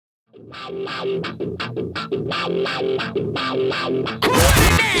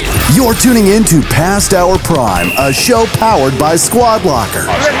You're tuning in to Past Our Prime, a show powered by Squad Locker.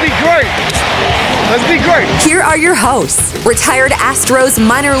 Let's be great. Let's be great. Here are your hosts, retired Astros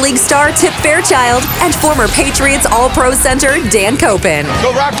minor league star Tip Fairchild and former Patriots All-Pro center Dan Koppen.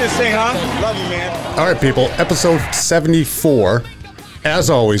 Go rock this thing, huh? Love you, man. All right, people. Episode 74, as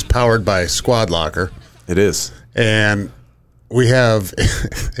always, powered by Squad Locker. It is. And we have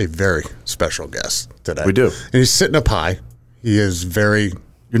a very special guest today. We do. And he's sitting up high. He is very...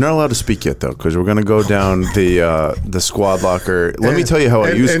 You're not allowed to speak yet, though, because we're going to go down the Squad Locker. Let me tell you how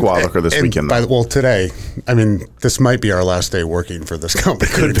I use Squad Locker this weekend. Well, today, I mean, this might be our last day working for this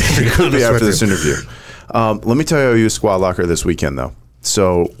company. It could be after this interview. Let me tell you how I use Squad Locker this weekend, though.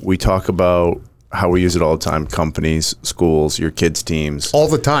 So we talk about how we use it all the time. Companies, schools, your kids' teams. All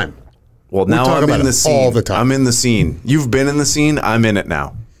the time. Well, now I'm in the scene. All the time. I'm in the scene. You've been in the scene. I'm in it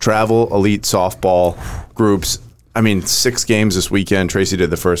now. Travel, elite, softball, groups. I mean, 6 games this weekend. Tracy did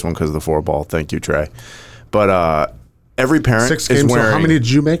the first one because of the 4-ball. Thank you, Trey. But every parent 6 is games. wearing... So how many did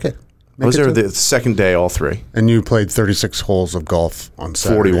you make it? I was there the second day, all 3. And you played 36 holes of golf on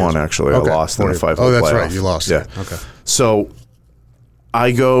Saturday. 41, actually. Okay. I lost in a 5-hole playoff. Oh, that's right. You lost. Yeah. Okay. So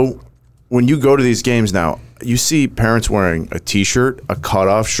I go... When you go to these games now, you see parents wearing a T-shirt, a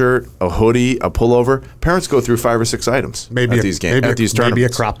cutoff shirt, a hoodie, a pullover. Parents go through 5 or 6 items at these games, at these tournaments. Maybe a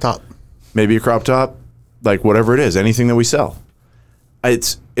crop top. Maybe a crop top. Like whatever it is, anything that we sell.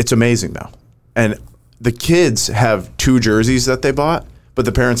 It's amazing now. And the kids have 2 jerseys that they bought, but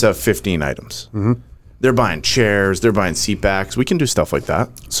the parents have 15 items. Mm-hmm. They're buying chairs, they're buying seat backs. We can do stuff like that.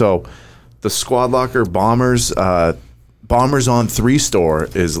 So the Squad Locker Bombers on 3 store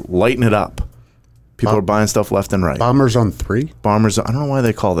is lighting it up. People are buying stuff left and right. Bombers on 3? Bombers. I don't know why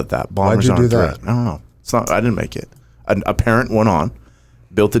they called it that. Bombers Why'd you on do 3. that? I don't know. It's not. I didn't make it. A parent went on,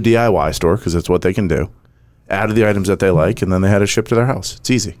 built a DIY store because that's what they can do. Added the items that they like, and then they had it shipped to their house.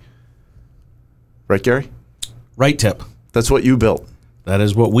 It's easy. Right, Gary? Right, Tip. That's what you built. That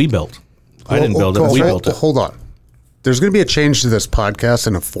is what we built. I didn't build it. We built it. Hold on. There's going to be a change to this podcast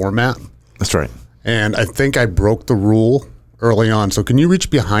in a format. That's right. And I think I broke the rule early on. So can you reach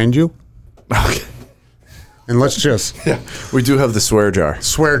behind you? Okay. And let's just... Yeah. We do have the swear jar.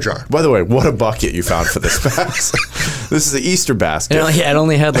 Swear jar. By the way, what a bucket you found for this bass. This is the Easter basket. It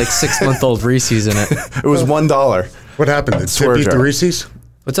only had like 6-month-old Reese's in it. It was $1. What happened? Did Swear Tip eat jar. the Reese's?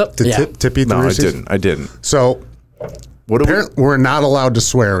 What's up? Did Tip eat the No, Reese's? I didn't. So What do we're not allowed to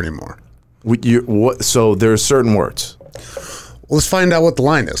swear anymore. So there are certain words. Well, let's find out what the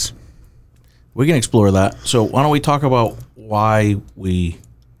line is. We can explore that. So why don't we talk about why we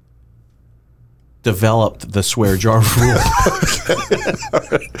developed the swear jar rule? I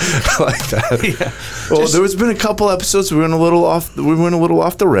like that. Yeah. Well, there has been a couple episodes we went a little off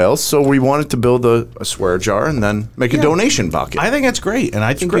the rails, so we wanted to build a swear jar and then make a donation bucket. I think it's great, and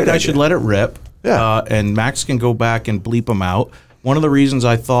I think you great guys idea. should let it rip. Yeah. And Max can go back and bleep them out. One of the reasons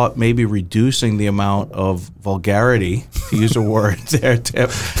I thought maybe reducing the amount of vulgarity, to use a word there, Tip.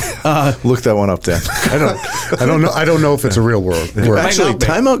 Look that one up, Dan. I don't know if it's a real word. Actually,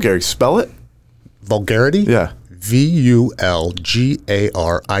 time out, Gary. Spell it. Vulgarity? Yeah. VULGARITY.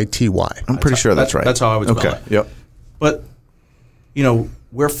 I'm pretty sure that's right. That's how I would spell Okay. it. Yep. But,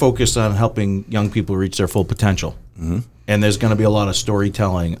 we're focused on helping young people reach their full potential. Mm-hmm. And there's going to be a lot of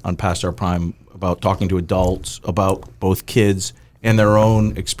storytelling on Past Our Prime about talking to adults, about both kids and their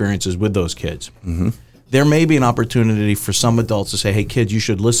own experiences with those kids. Mm-hmm. There may be an opportunity for some adults to say, hey, kids, you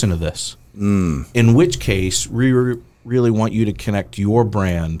should listen to this. In which case, we really want you to connect your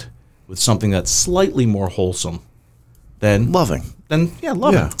brand with something that's slightly more wholesome than Loving. loving. Yeah,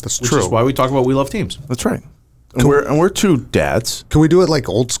 that's Which true. is why we talk about We Love Teams. That's right. And we're 2 dads. Can we do it like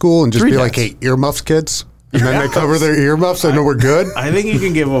old school and just 3 be like, dads. hey, earmuffs, kids? And then they cover their earmuffs. I know we're good. I think you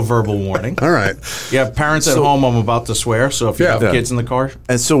can give a verbal warning. All right. Yeah, parents at home, I'm about to swear, so if you have kids in the car.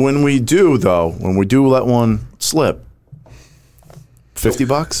 And so when we do let one slip,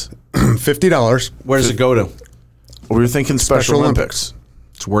 $50? $50. Where does it go to? We were thinking Special Olympics,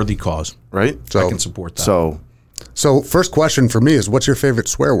 It's a worthy cause. right? I can support that. So first question for me is, what's your favorite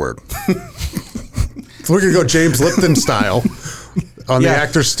swear word? So we're going to go James Lipton style on the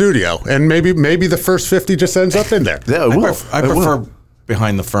Actors Studio. And maybe the first 50 just ends up in there. Yeah, it will. I prefer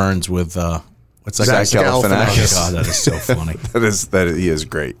Behind the Ferns with, what's that Zach guy? Galifianakis. God, that is so funny. He is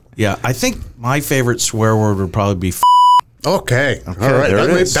great. Yeah, I think my favorite swear word would probably be Okay. All right. there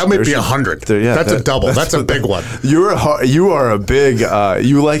it is. That may be There's 100. That's a double. That's a big one. You are a big.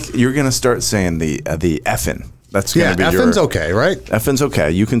 You're gonna start saying the effing. That's going to be Effen's okay, right? Effen's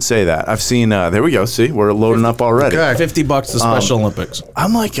okay. You can say that. I've seen. There we go. See, we're loading up already. Okay. $50 to Special Olympics.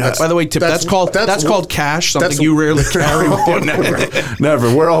 I'm like, By the way, Tip, that's called cash. Something you rarely carry with you.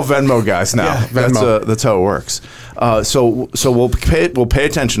 never. We're all Venmo guys now. Yeah, Venmo. That's how it works. So we'll pay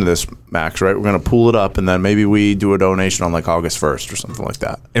attention to this, Max. Right? We're going to pool it up, and then maybe we do a donation on like August 1st or something like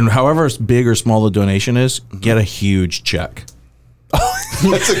that. And however big or small the donation is, get a huge check.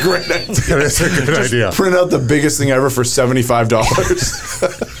 That's a great idea. That's a good idea. Print out the biggest thing ever for $75.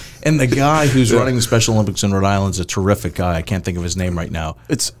 And the guy who's running the Special Olympics in Rhode Island is a terrific guy. I can't think of his name right now.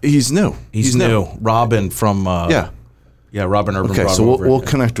 He's new. He's new. Robin from Robin Urban. Okay, brought so him over. we'll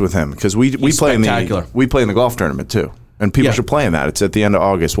connect with him because we play spectacular. we play in the golf tournament too, and people Yeah. should play in that. It's at the end of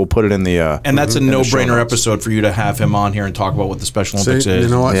August. We'll put it in the and that's a in the show no-brainer notes. episode for you to have him on here and talk about what the Special Olympics See, is. you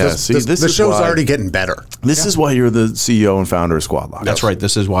know what? Yeah, This this is show's why- already getting better. This is why you're the CEO and founder of Squad Lock. That's right.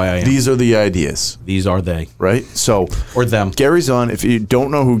 This is why I am. These are the ideas, These are they. right? So Or them. Gary's on. If you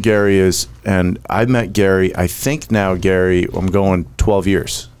don't know who Gary is, and I met Gary, I think now Gary, I'm going 12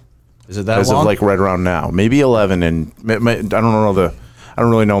 years. Is it that As long? of like right around now, maybe 11, and I don't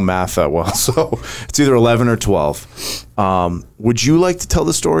really know math that well, so it's either 11 or 12. Would you like to tell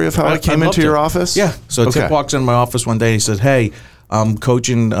the story of how I came I'd love into to. your office? Yeah. So Okay. Tip walks in my office one day and he said, "Hey, I'm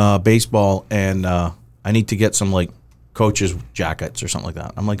coaching baseball and I need to get some like coaches jackets or something like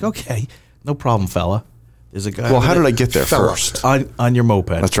that." I'm like, "Okay, no problem, fella." There's a guy. Well, over how there did I get there Fella. first? on your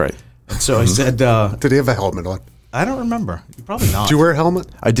moped? That's right. And so I said, Did he have a helmet on? "I don't remember. You probably not." Did you wear a helmet?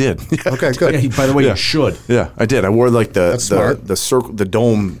 I did. Okay, good. Yeah. By the way, Yeah. you should. Yeah, I did. I wore like That's smart. the circle, the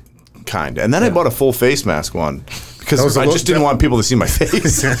dome kind, and then I bought a full face mask one That because was a I little- just didn't want people to see my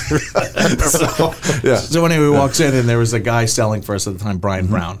face. So, yeah. So anyway, he walks in and there was a guy selling for us at the time, Brian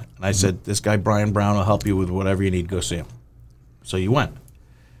Mm-hmm. Brown. And I said, "This guy, Brian Brown, will help you with whatever you need. Go see him." So you went.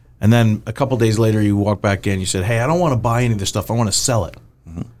 And then a couple days later, you walk back in. You said, "Hey, I don't want to buy any of this stuff. I want to sell it."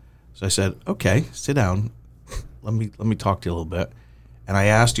 Mm-hmm. So I said, "Okay, sit down. Let me talk to you a little bit." And I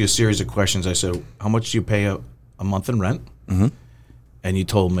asked you a series of questions. I said, "How much do you pay a month in rent?" Mm-hmm. And you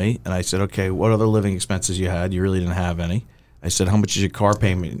told me. And I said, "Okay, what other living expenses you had?" You really didn't have any. I said, "How much is your car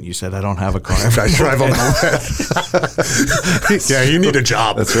payment?" And you said, "I don't have a car." I drive on Yeah, you need a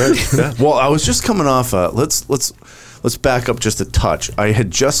job. That's right. Yeah. Well, I was just coming off. Let's back up just a touch. I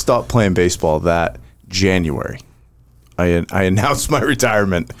had just stopped playing baseball that January. I announced my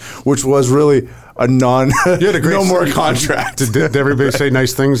retirement, which was really a You had a great no more send- contract. Did everybody say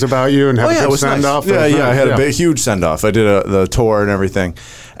nice things about you and have Oh a yeah, good it was send nice. off? Yeah, I had a big, huge send off. I did the tour and everything,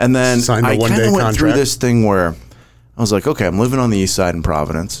 and then Signed a I one-day kind of went through contract. this thing where I was like, okay, I'm living on the east side in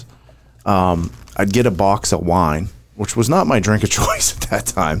Providence. I'd get a box of wine, which was not my drink of choice at that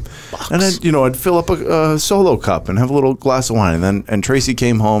time, and then I'd fill up a solo cup and have a little glass of wine, and Tracy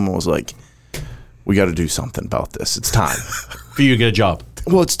came home and was like, "We got to do something about this. It's time." For you to get a job.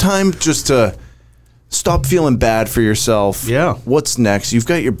 Well, it's time just to stop feeling bad for yourself. Yeah. What's next? You've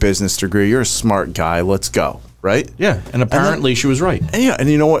got your business degree. You're a smart guy. Let's go. Right? Yeah. And apparently she was right. And and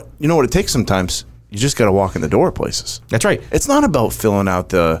you know what? You know what it takes sometimes? You just got to walk in the door places. That's right. It's not about filling out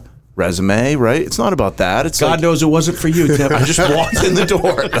the resume, right? It's not about that. It's God like, knows it wasn't for you, Tip. I just walked in the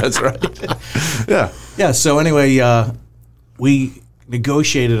door. That's right. Yeah. Yeah. So anyway, we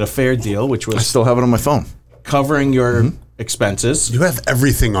negotiated a fair deal, which I was still have it on my phone. covering your expenses. You have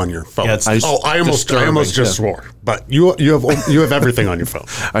everything on your phone. Yeah, it's I almost disturbing, just yeah. swore, but you have everything on your phone.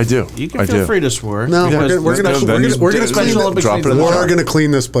 I do. You can I feel do. free to swear. No, because- we're gonna clean Olympics drop needs it in to the work. jar. We're gonna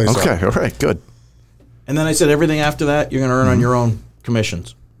clean this place up. Okay. All right. Good. And then I said everything after that you're going to earn on your own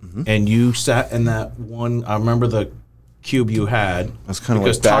commissions. And you sat in that one. I remember the cube you had. That's kind of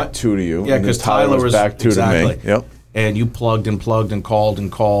because like back Ty- two to you. Yeah, and then because Tyler was back two to me. Yep. And you plugged and called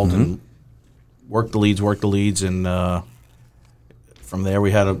and called and worked the leads, and from there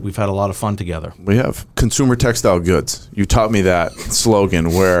we've had a lot of fun together. We have consumer textile goods. You taught me that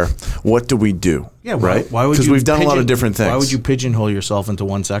slogan. Where what do we do? Yeah, right. Why would Because you we've done a lot of pigeon- different things. Why would you pigeonhole yourself into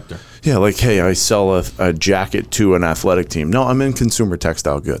one sector? Yeah, like hey, I sell a jacket to an athletic team. No, I'm in consumer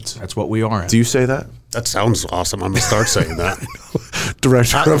textile goods. That's what we are. In. Do you say that? That sounds awesome. I'm gonna start saying that.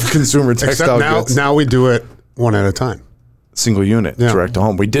 Director of consumer textile Except goods. now we do it one at a time. Single unit, Yeah. direct to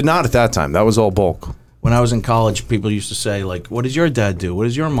home. We did not at that time. That was all bulk. When I was in college, people used to say, like, what does your dad do? What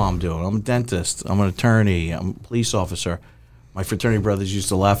does your mom do? I'm a dentist. I'm an attorney. I'm a police officer. My fraternity brothers used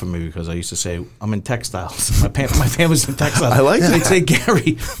to laugh at me because I used to say, I'm in textiles. My family's in textiles. I like that. They'd say,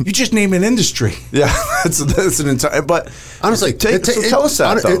 Gary, you just name an industry. Yeah, that's an entire. But Honestly, tell us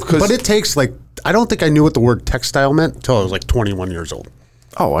that though. 'cause- but it takes like I don't think I knew what the word textile meant until I was like 21 years old.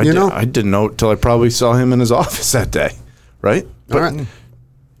 oh, you know? I didn't know till I probably saw him in his office that day, right? But All right.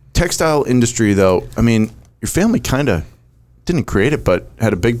 textile industry, though, I mean, your family kind of didn't create it, but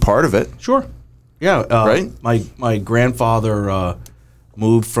had a big part of it. Sure. Yeah. Right? My grandfather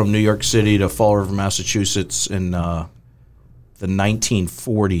moved from New York City to Fall River, Massachusetts in the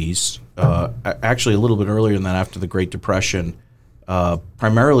 1940s. Actually, a little bit earlier than that, after the Great Depression,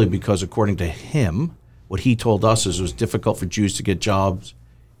 primarily because, according to him, what he told us is it was difficult for Jews to get jobs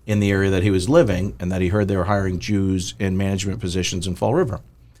in the area that he was living, and that he heard they were hiring Jews in management positions in Fall River.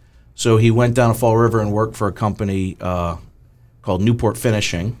 So he went down to Fall River and worked for a company called Newport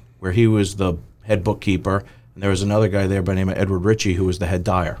Finishing, where he was the head bookkeeper, and there was another guy there by the name of Edward Ritchie who was the head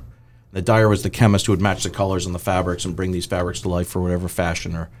dyer. The dyer was the chemist who would match the colors on the fabrics and bring these fabrics to life for whatever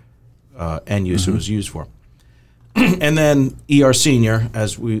fashion or end use it was used for. And then E.R. Sr.,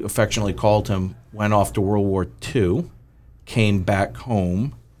 as we affectionately called him, went off to World War II, came back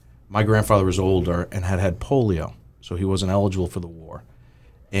home. My grandfather was older and had polio, so he wasn't eligible for the war.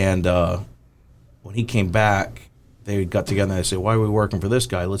 And when he came back, they got together and they said, why are we working for this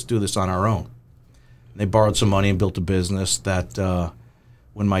guy? Let's do this on our own. And they borrowed some money and built a business that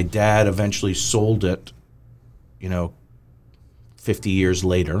when my dad eventually sold it, 50 years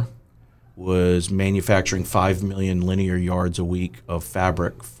later, was manufacturing 5 million linear yards a week of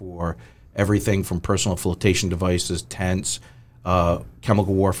fabric for everything from personal flotation devices, tents,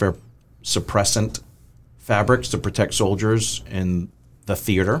 chemical warfare suppressant fabrics to protect soldiers in the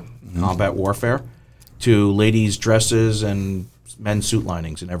theater, combat warfare, to ladies' dresses and men's suit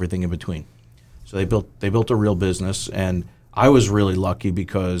linings and everything in between. So they built a real business, and I was really lucky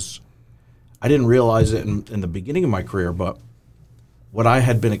because I didn't realize it in the beginning of my career, but what I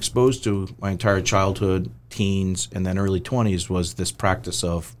had been exposed to my entire childhood, teens, and then early 20s was this practice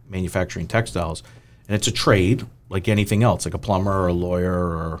of manufacturing textiles. And it's a trade like anything else, like a plumber or a lawyer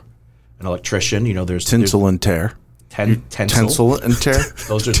or an electrician. There's Tinsel and tear. Tinsel and tear.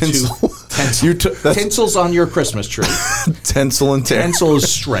 Those are Tinsel. Tinsel's on your Christmas tree. Tinsel and tear. Tinsel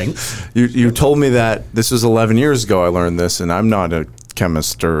is strength. You told me that this was 11 years ago I learned this, and I'm not a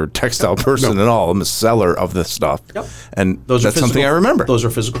chemist or textile person at all. I'm a seller of this stuff. Yep. And that's something I remember. Those are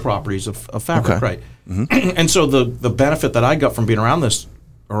physical properties of fabric, Okay. right? Mm-hmm. And so the benefit that I got from being around this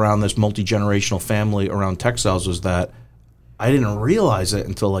multi-generational family around textiles was that I didn't realize it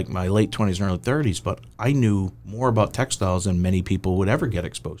until like my late 20s and early 30s, but I knew more about textiles than many people would ever get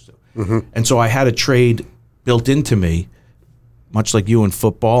exposed to. Mm-hmm. And so I had a trade built into me, much like you in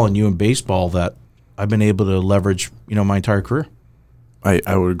football and you in baseball, that I've been able to leverage, my entire career.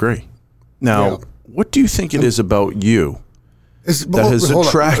 I would agree. Now, what do you think it is about you that has hold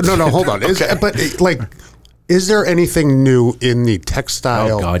attracted? On. No, hold on. Is there anything new in the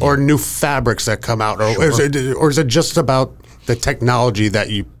textile or new fabrics that come out, or is it just about the technology that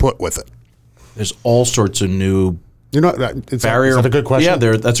you put with it? There's all sorts of new barrier. Is that a good question?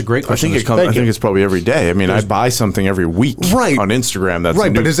 Yeah, that's a great question. I think it's probably every day. I mean, I buy something every week on Instagram. That's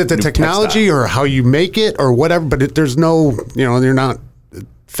right. But is it the technology textile, or how you make it or whatever? But there's no, you're not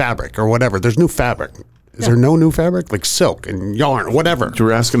fabric or whatever. There's new fabric. Is there no new fabric? Like silk and yarn, whatever.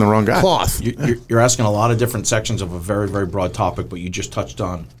 You're asking the wrong guy. Cloth. You're asking a lot of different sections of a very, very broad topic, but you just touched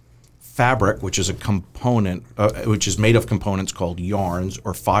on fabric, which is a component, which is made of components called yarns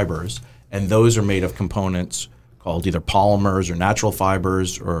or fibers, and those are made of components called either polymers or natural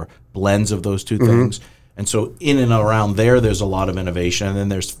fibers or blends of those two things. And so in and around there's a lot of innovation, and then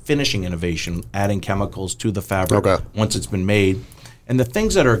there's finishing innovation, adding chemicals to the fabric once it's been made. And the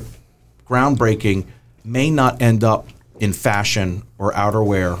things that are groundbreaking may not end up in fashion or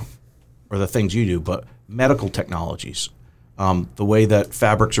outerwear or the things you do, but medical technologies, the way that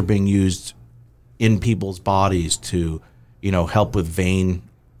fabrics are being used in people's bodies to, help with vein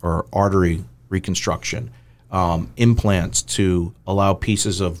or artery reconstruction, implants to allow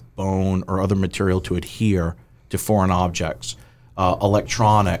pieces of bone or other material to adhere to foreign objects,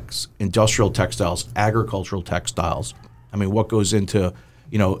 electronics, industrial textiles, agricultural textiles. I mean, what goes into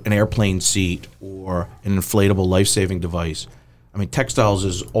an airplane seat or an inflatable life-saving device. I mean, textiles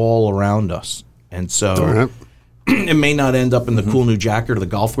is all around us. And so it may not end up in the cool new jacket or the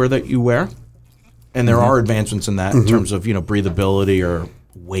golf wear that you wear. And there are advancements in that in terms of, breathability or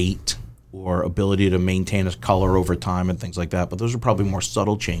weight or ability to maintain a color over time and things like that. But those are probably more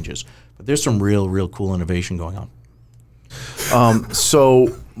subtle changes. But there's some real cool innovation going on. So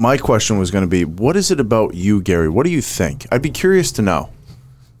my question was going to be, what is it about you, Gary? What do you think? I'd be curious to know.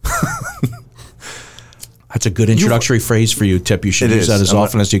 That's a good introductory phrase for you, Tip. You should use that as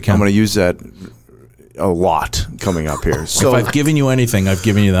often as you can. I'm going to use that a lot coming up here. So if I've given you anything, I've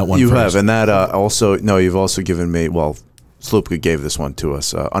given you that one. You phrase. have, and that you've also given me. Well, Slupka gave this one to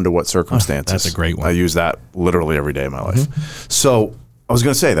us. Under what circumstances? That's a great one. I use that literally every day of my life. So I was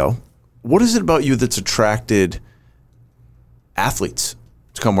going to say though, what is it about you that's attracted athletes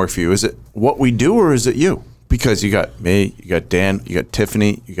to come work for you? Is it what we do, or is it you? Because you got me, you got Dan, you got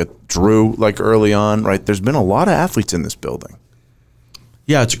Tiffany, you got Drew, like early on, right? There's been a lot of athletes in this building.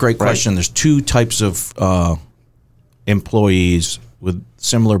 Yeah, it's a great question. There's two types of employees with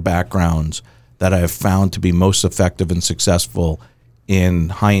similar backgrounds that I have found to be most effective and successful in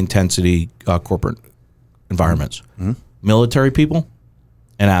high-intensity corporate environments. Mm-hmm. Military people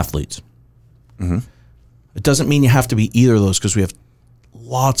and athletes. Mm-hmm. It doesn't mean you have to be either of those, because we have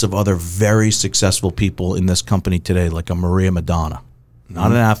lots of other very successful people in this company today, like a Maria Madonna.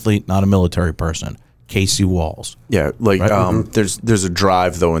 Not an athlete, not a military person. Casey Walls. Yeah, like right? There's a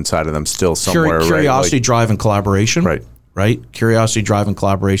drive, though, inside of them still somewhere. Curiosity, right? Like, drive, and collaboration. Right? Curiosity, drive, and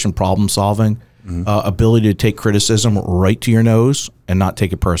collaboration, problem solving, ability to take criticism right to your nose and not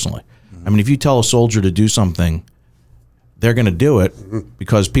take it personally. I mean, if you tell a soldier to do something, they're going to do it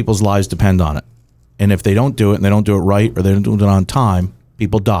because people's lives depend on it. And if they don't do it, and they don't do it right, or they don't do it on time,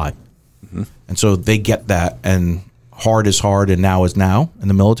 people die. Mm-hmm. And so they get that, and hard is hard and now is now in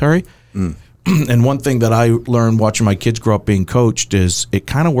the military. And one thing that I learned watching my kids grow up being coached is it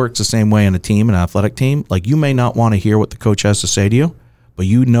kind of works the same way in a team, an athletic team. Like, you may not want to hear what the coach has to say to you, but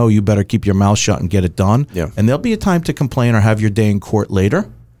you know you better keep your mouth shut and get it done. Yeah. And there'll be a time to complain or have your day in court later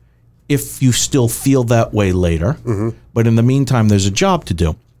if you still feel that way later. Mm-hmm. But in the meantime, there's a job to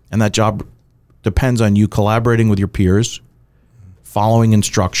do. And that job depends on you collaborating with your peers, following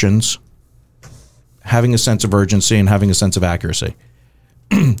instructions, having a sense of urgency, and having a sense of accuracy.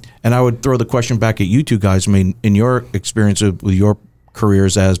 And I would throw the question back at you two guys. I mean, in your experience with your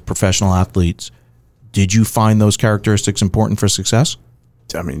careers as professional athletes, did you find those characteristics important for success?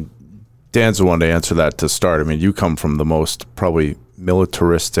 I mean, Dan's the one to answer that to start. I mean, you come from the most probably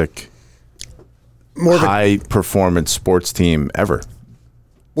militaristic, high-performance sports team ever.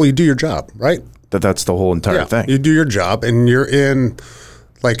 Well, you do your job, right? That's the whole entire thing. You do your job, and you're in,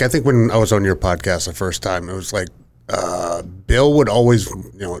 like, I think when I was on your podcast the first time, it was like, Bill would always,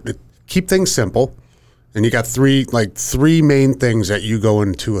 keep things simple, and you got three main things that you go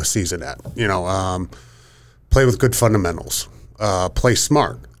into a season at. Play with good fundamentals, play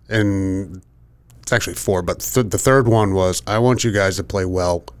smart, and it's actually four. But the third one was, I want you guys to play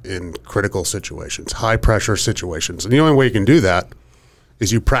well in critical situations, high pressure situations, and the only way you can do that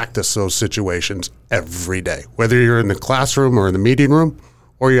is you practice those situations every day, whether you're in the classroom or in the meeting room,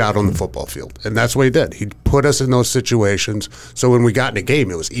 or you're out on the football field. And that's what he did. He put us in those situations, so when we got in a game,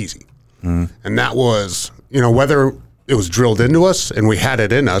 it was easy. And that was, whether it was drilled into us and we had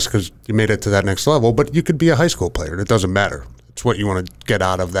it in us because you made it to that next level, but you could be a high school player. It doesn't matter. It's what you want to get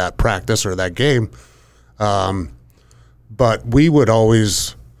out of that practice or that game. But we would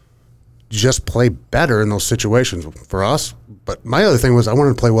always just play better in those situations for us. But my other thing was, I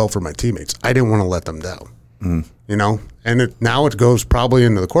wanted to play well for my teammates. I didn't want to let them down. And now it goes probably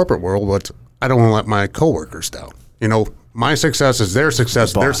into the corporate world, but I don't want to let my coworkers down. My success is their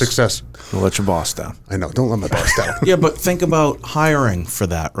success. Their success. Don't let your boss down. I know. Don't let my boss down. Yeah, but think about hiring for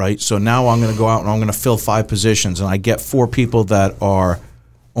that, right? So now I'm going to go out and I'm going to fill 5 positions, and I get 4 people that are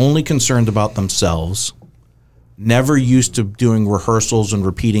only concerned about themselves, never used to doing rehearsals and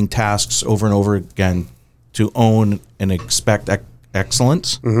repeating tasks over and over again to own and expect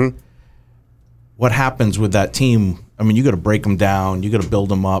excellence. Mm-hmm. What happens with that team? I mean, you got to break them down. You got to build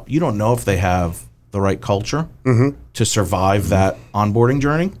them up. You don't know if they have the right culture to survive that onboarding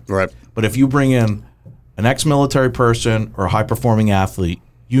journey. Right. But if you bring in an ex-military person or a high-performing athlete,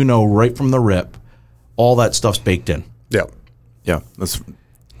 right from the rip, all that stuff's baked in. Yeah. Yeah, that's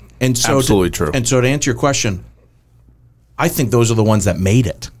absolutely true. And so to answer your question, I think those are the ones that made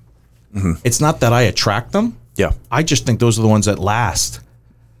it. Mm-hmm. It's not that I attract them. Yeah. I just think those are the ones that last.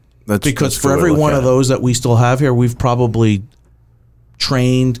 Because for the way every to look one at of it. those that we still have here, we've probably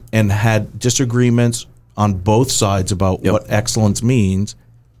trained and had disagreements on both sides about what excellence means,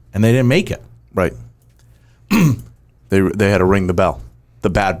 and they didn't make it. Right. They had to ring the bell, the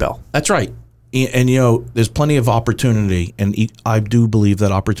bad bell. That's right. And, there's plenty of opportunity, and I do believe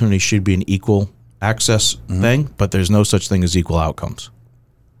that opportunity should be an equal access thing, but there's no such thing as equal outcomes.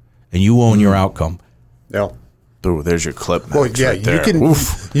 And you own your outcome. Yeah. Ooh, there's your clip. Well, yeah, right there.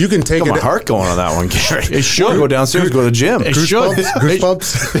 you can take Got it. my heart going on that one, Gary. It should go downstairs, go to the gym. It should.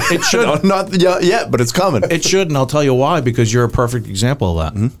 Goosebumps. It should. No, not yet, but it's coming. It should, and I'll tell you why, because you're a perfect example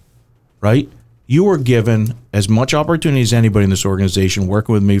of that, right? You were given as much opportunity as anybody in this organization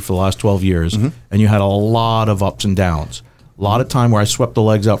working with me for the last 12 years, and you had a lot of ups and downs. A lot of time where I swept the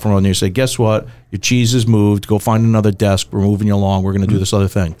legs out from under you and say, guess what? Your cheese is moved. Go find another desk. We're moving you along. We're going to do this other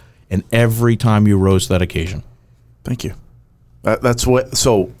thing. And every time you rose to that occasion. Thank you. That's what.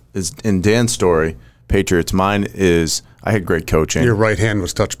 So is in Dan's story, Patriots. Mine is I had great coaching. Your right hand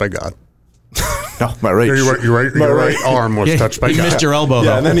was touched by God. No, my right. Your right arm was touched by You God. missed your elbow,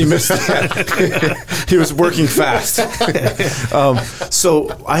 Yeah, though. and then he missed it. He was working fast.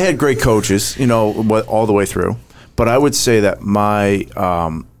 So I had great coaches, all the way through. But I would say that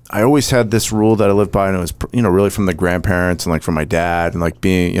I always had this rule that I lived by, and it was, really from the grandparents and like from my dad and like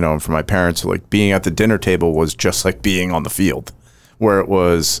being, from my parents, like being at the dinner table was just like being on the field, where I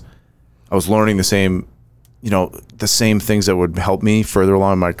was learning the same things that would help me further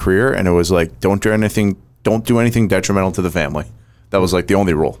along in my career. And it was like, don't do anything detrimental to the family. That was like the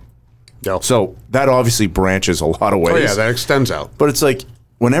only rule. No. So that obviously branches a lot of ways. Oh, yeah, that extends out. But it's like,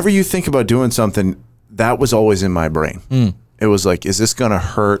 whenever you think about doing something, that was always in my brain. It was like, is this going to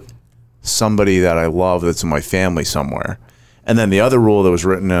hurt somebody that I love that's in my family somewhere? And then the other rule that was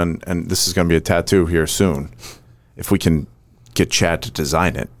written on, and this is going to be a tattoo here soon, if we can get Chad to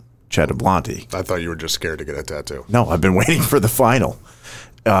design it, Chad DeBlanti. I thought you were just scared to get a tattoo. No, I've been waiting for the final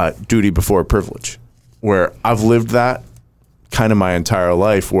duty before privilege, where I've lived that kind of my entire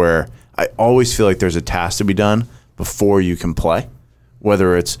life, where I always feel like there's a task to be done before you can play,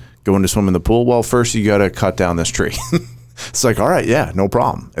 whether it's going to swim in the pool. Well, first you got to cut down this tree. It's like, all right, yeah, no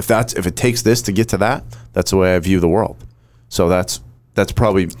problem. If it takes this to get to that, that's the way I view the world. So that's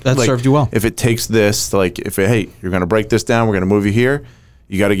probably That served you well. If it takes this, like hey, you're going to break this down, we're going to move you here.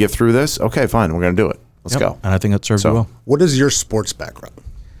 You got to get through this. Okay, fine, we're going to do it. Let's go. And I think that served you well. What is your sports background?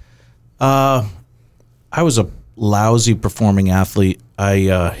 I was a lousy performing athlete.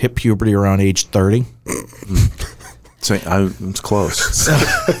 I hit puberty around age 30. So it's close.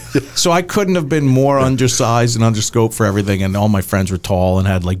 So I couldn't have been more undersized and underscoped for everything. And all my friends were tall and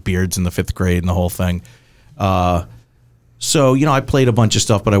had like beards in the 5th grade and the whole thing. So, I played a bunch of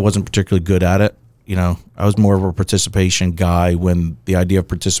stuff, but I wasn't particularly good at it. I was more of a participation guy when the idea of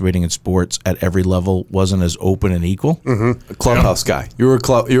participating in sports at every level wasn't as open and equal. A clubhouse guy. You were a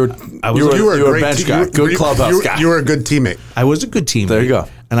bench guy. Good clubhouse guy. You were a good teammate. I was a good teammate. There you go.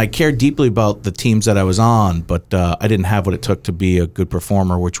 And I cared deeply about the teams that I was on, but I didn't have what it took to be a good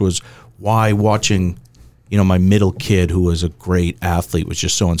performer, which was why watching, my middle kid who was a great athlete was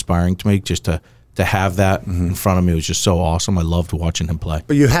just so inspiring to me. Just to have that in front of me was just so awesome. I loved watching him play.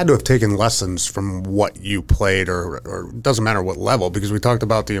 But you had to have taken lessons from what you played, or it doesn't matter what level, because we talked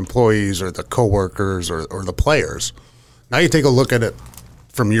about the employees or the coworkers or the players. Now you take a look at it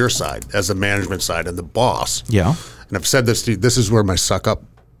from your side as the management side and the boss. Yeah. And I've said this to you, this is where my suck up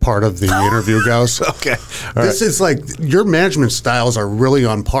part of the interview goes. Okay. This is like, your management styles are really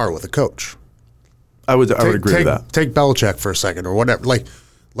on par with a coach. I would agree with that. Take Belichick for a second or whatever. Like,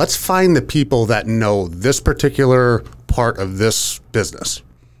 let's find the people that know this particular part of this business.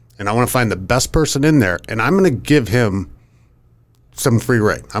 And I want to find the best person in there. And I'm going to give him some free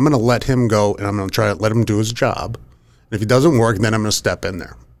rein. I'm going to let him go, and I'm going to try to let him do his job. And if he doesn't work, then I'm going to step in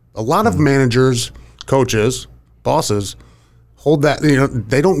there. A lot of managers, coaches, bosses hold that,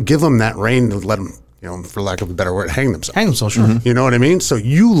 they don't give them that rein to let them, for lack of a better word, hang themselves. Sure. You know what I mean? So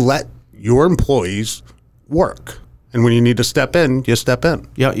you let your employees work. And when you need to step in, you step in.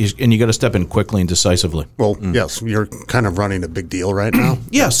 Yeah, and you got to step in quickly and decisively. Well, yes, you're kind of running a big deal right now.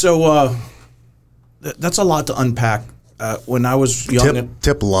 Yeah, so that's a lot to unpack. When I was young,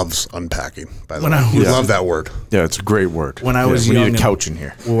 Tip loves unpacking, by the When way. I We was- love that word. Yeah, it's a great word. when I was we young, need a and couch in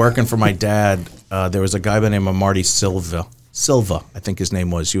here. working for my dad, there was a guy by the name of Marty Silva, I think his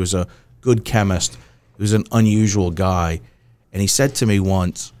name was. He was a good chemist. He was an unusual guy. And he said to me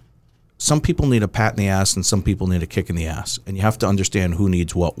once, some people need a pat in the ass and some people need a kick in the ass. And you have to understand who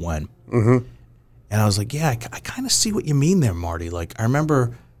needs what when. Mm-hmm. And I was like, yeah, I kind of see what you mean there, Marty. Like, I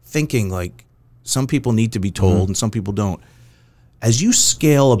remember thinking, like, some people need to be told and some people don't. As you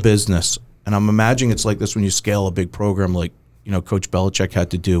scale a business, and I'm imagining it's like this when you scale a big program like, Coach Belichick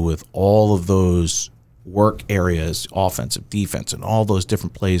had to do with all of those work areas, offensive, defense, and all those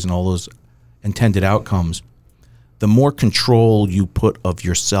different plays and all those intended outcomes. The more control you put of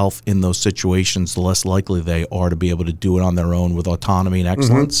yourself in those situations, the less likely they are to be able to do it on their own with autonomy and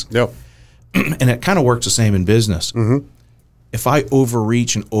excellence. Yep. And it kind of works the same in business. If I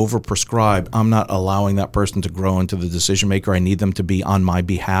overreach and overprescribe, I'm not allowing that person to grow into the decision maker. I need them to be on my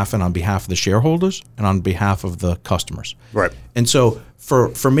behalf and on behalf of the shareholders and on behalf of the customers. Right. And so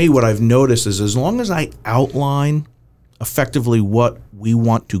for me, what I've noticed is as long as I outline effectively what we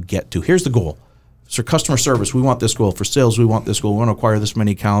want to get to, here's the goal. For customer service, we want this goal. For sales, we want this goal. We want to acquire this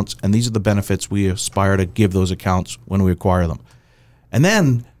many accounts, and these are the benefits we aspire to give those accounts when we acquire them. And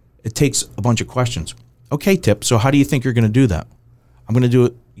then it takes a bunch of questions. Okay, Tip, so how do you think you're going to do that? I'm going to do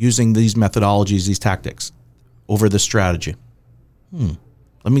it using these methodologies, these tactics, over this strategy.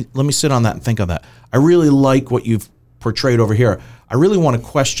 Let me sit on that and think on that. I really like what you've portrayed over here. I really want to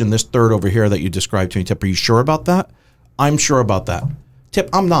question this third over here that you described to me, Tip. Are you sure about that? I'm sure about that. Tip,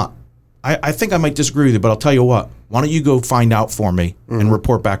 I'm not. I think I might disagree with you, but I'll tell you what. Why don't you go find out for me and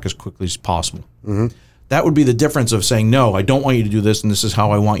report back as quickly as possible? That would be the difference of saying, no, I don't want you to do this, and this is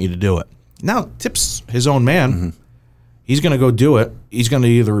how I want you to do it. Now, Tip's his own man. He's going to go do it. He's going to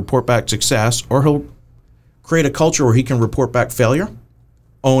either report back success, or he'll create a culture where he can report back failure,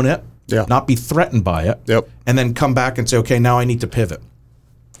 own it, not be threatened by it, and then come back and say, okay, now I need to pivot.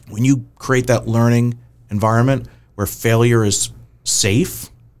 When you create that learning environment where failure is safe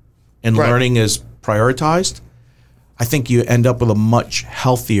and learning is prioritized, I think you end up with a much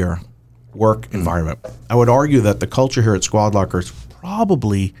healthier work environment. I would argue that the culture here at Squad Locker is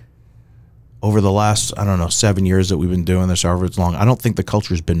probably, over the last, 7 years that we've been doing this, however it's long, I don't think the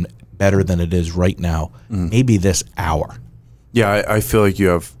culture has been better than it is right now, maybe this hour. Yeah, I feel like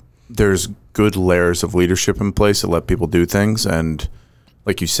there's good layers of leadership in place that let people do things. And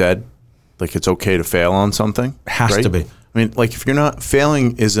like you said, like it's okay to fail on something. It has to be. I mean, like if you're not,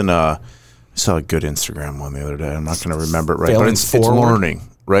 failing isn't I saw a good Instagram one the other day. I'm not going to remember it right, Failing but it's learning,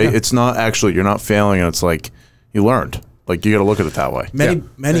 right? Yeah. It's not actually, you're not failing, and it's like you learned. Like you got to look at it that way.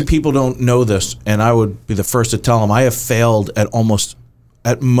 Many people don't know this, and I would be the first to tell them I have failed at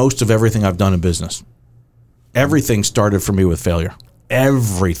most of everything I've done in business. Everything started for me with failure.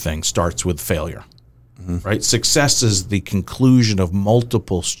 Everything starts with failure, right? Success is the conclusion of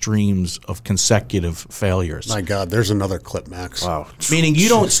multiple streams of consecutive failures. My God, there's another clip, Max. Wow. Meaning you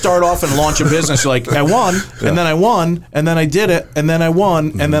don't start off and launch a business like, I won, and then I won, and then I did it, and then I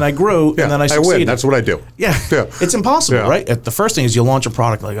won, and then I grew, and then I succeeded. I win. That's what I do. Yeah. It's impossible, right? The first thing is you launch a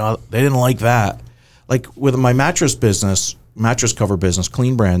product like, oh, they didn't like that. Like with my mattress cover business,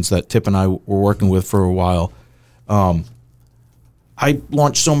 Clean Brands, that Tip and I were working with for a while, I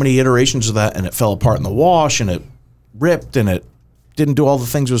launched so many iterations of that, and it fell apart in the wash, and it ripped, and it didn't do all the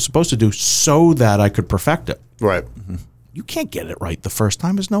things it was supposed to do so that I could perfect it. Right. You can't get it right the first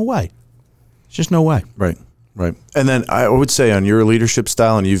time. There's no way. There's just no way. Right. And then I would say on your leadership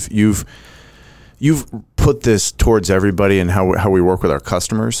style, and you've put this towards everybody and how we work with our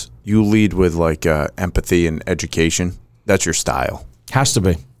customers. You lead with like empathy and education. That's your style. Has to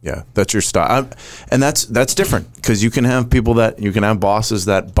be. Yeah, that's your style, and that's different because you can have bosses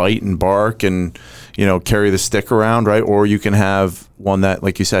that bite and bark and carry the stick around, right? Or you can have one that,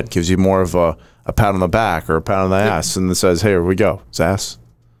 like you said, gives you more of a pat on the back or a pat on the ass and says, "Hey, here we go, Sass."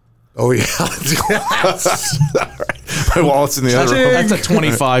 Oh yeah, my wallet's in the other room. That's a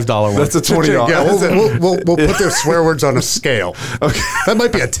 $25 one. That's a $20. Yeah, we'll put their swear words on a scale. Okay, that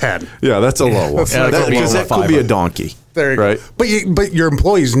might be a 10. Yeah, that's a low one. That could be a donkey. There you go. But your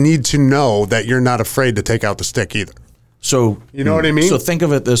employees need to know that you're not afraid to take out the stick either. So you know what I mean? So think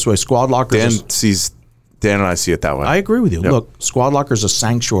of it this way: Squad Locker. Dan and I see it that way. I agree with you. Yep. Look, Squad Locker is a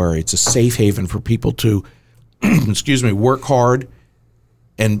sanctuary. It's a safe haven for people to, work hard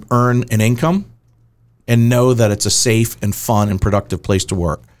and earn an income, and know that it's a safe and fun and productive place to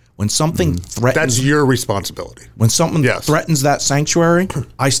work. When something threatens, that's your responsibility. When something threatens that sanctuary,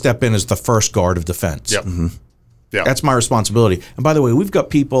 I step in as the first guard of defense. Yep. Yeah. That's my responsibility. And by the way, we've got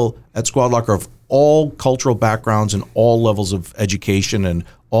people at Squad Locker of all cultural backgrounds and all levels of education and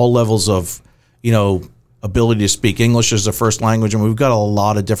all levels of, ability to speak English as a first language. And we've got a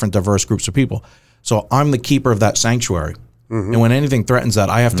lot of different diverse groups of people. So I'm the keeper of that sanctuary. And when anything threatens that,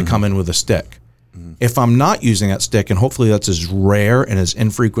 I have to come in with a stick. If I'm not using that stick, and hopefully that's as rare and as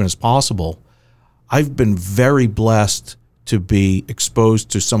infrequent as possible, I've been very blessed to be exposed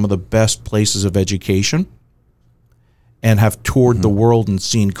to some of the best places of education and have toured the world and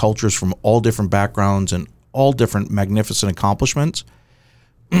seen cultures from all different backgrounds and all different magnificent accomplishments.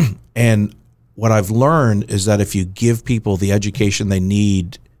 And what I've learned is that if you give people the education they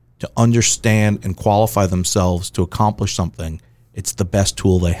need to understand and qualify themselves to accomplish something, it's the best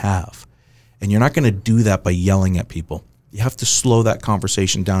tool they have. And you're not going to do that by yelling at people. You have to slow that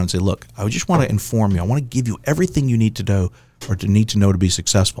conversation down and say, look, I just want to inform you. I want to give you everything you need to know or to know to be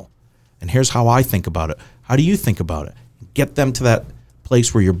successful. And here's how I think about it. How do you think about it? Get them to that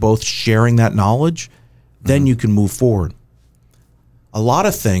place where you're both sharing that knowledge. Then you can move forward. A lot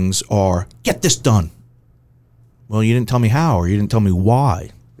of things are, get this done. Well, you didn't tell me how, or you didn't tell me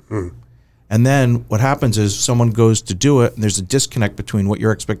why. And then what happens is someone goes to do it, and there's a disconnect between what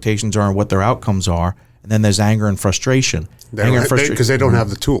your expectations are and what their outcomes are. And then there's anger and frustration. Because they don't have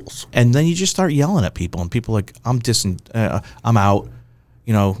the tools. And then you just start yelling at people, and people are like, I'm out.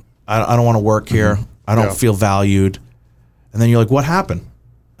 I don't want to work here. I don't feel valued. And then you're like, what happened?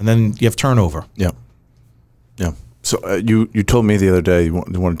 And then you have turnover. Yeah. So you told me the other day you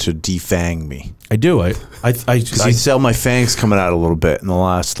wanted to defang me. I do. I sell my fangs coming out a little bit in the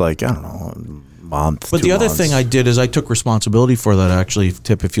last, like, I don't know, month. But the other thing I did is I took responsibility for that. Actually,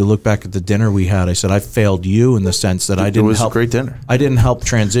 Tip, if you look back at the dinner we had, I said I failed you in the sense that I didn't help. It was a great dinner. I didn't help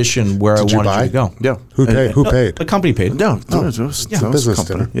transition where I wanted you to go. Yeah. Who paid? The company paid. No, it was business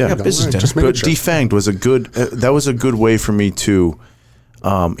company. dinner. Yeah, business dinner. But defanged was a good. That was a good way for me to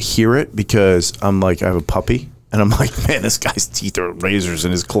hear it, because I'm like, I have a puppy. And I'm like, man, this guy's teeth are razors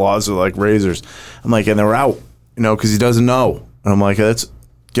and his claws are like razors. I'm like, and they're out, because he doesn't know. And I'm like, this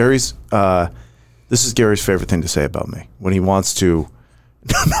is Gary's favorite thing to say about me, when he wants to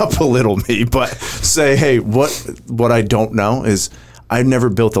not belittle me, but say, hey, what I don't know is I've never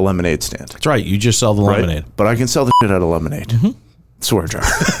built a lemonade stand. That's right. You just sell the lemonade. But I can sell the shit out of lemonade. Mm-hmm. Swear jar.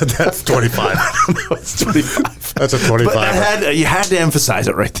 That's 25. It's 25. That's a 25. But you had to emphasize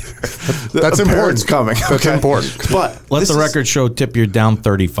it right there. That's important. Coming. That's important. But let the record show, Tip, you're down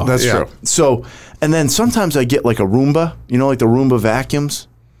 35. That's true. So, and then sometimes I get like a Roomba, like the Roomba vacuums,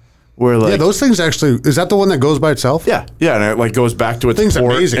 where like those things actually, is that the one that goes by itself? Yeah, and it like goes back to its thing's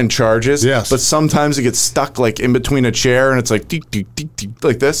port amazing. And charges. Yes, but sometimes it gets stuck like in between a chair, and it's like deep,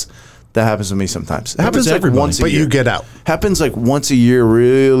 like this. That happens to me sometimes. It happens like once a year. But you get out. Happens like once a year,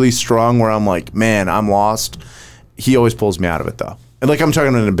 really strong, where I'm like, man, I'm lost. He always pulls me out of it though, and like I'm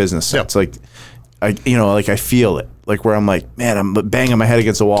talking in a business sense, like I feel it, like where I'm like, man, I'm banging my head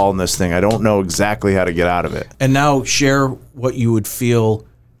against the wall in this thing. I don't know exactly how to get out of it. And now share what you would feel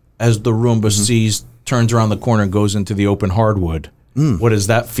as the Roomba turns around the corner and goes into the open hardwood. What does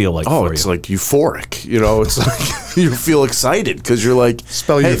that feel like for you? Oh, it's like euphoric. It's like you feel excited because you're like,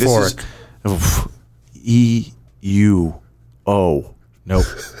 spell euphoric. E-U-O. Nope.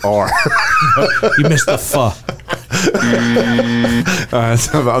 R. You missed the pho.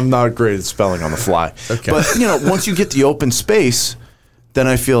 I'm not great at spelling on the fly. Okay. But, once you get the open space, then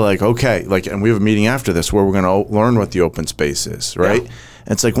I feel like, okay, and we have a meeting after this where we're going to learn what the open space is, right? Yeah.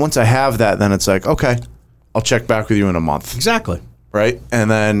 And it's like, once I have that, then it's like, okay, I'll check back with you in a month. Exactly. Right? And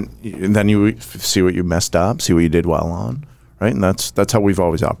then you see what you messed up, see what you did well on, right? And that's how we've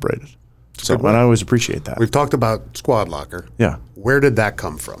always operated. So, and I always appreciate that. We've talked about Squad Locker. Yeah. Where did that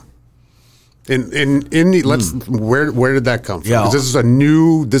come from? Where did that come from? Yeah. This is a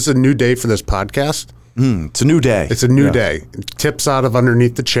new day for this podcast. It's a new day. It's a new day. Tips out of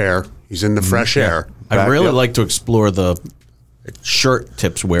underneath the chair. He's in the fresh air. I'd really like to explore the shirt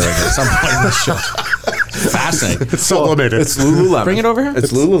Tip's wearing at some point in the show. Fascinating. It's sublimated. It's Lululemon. Bring it over here.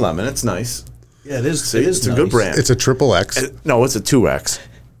 It's Lululemon. It's nice. Yeah, it is. It's a good brand. It's a triple X. No, it's a 2X.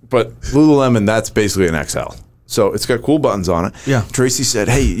 But Lululemon, that's basically an XL. So it's got cool buttons on it. Yeah. Tracy said,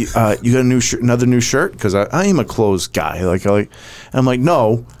 "Hey, you got another new shirt?" Because I am a clothes guy. And I'm like,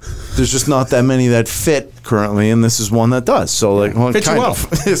 no, there's just not that many that fit currently, and this is one that does. So fits you well.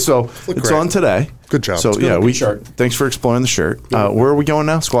 So it's great. On today. Good job. So thanks for exploring the shirt. Where are we going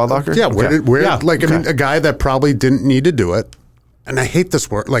now? Squad Locker? Yeah. I mean, a guy that probably didn't need to do it, and I hate this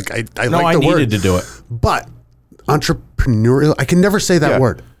word. I like the word. I needed to do it, but entrepreneurial. I can never say that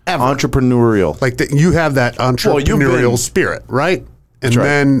word. Ever. Entrepreneurial. You have that entrepreneurial spirit, right? And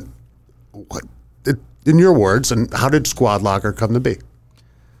then, in your words, and how did Squad Locker come to be?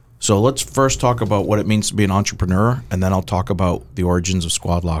 So let's first talk about what it means to be an entrepreneur, and then I'll talk about the origins of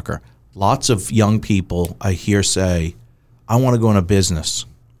Squad Locker. Lots of young people I hear say, I want to go into business.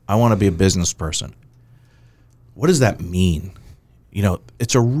 I want to be a business person. What does that mean?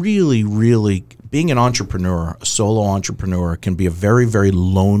 It's a really, really, being an entrepreneur, a solo entrepreneur, can be a very, very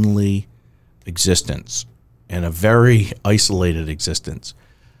lonely existence and a very isolated existence.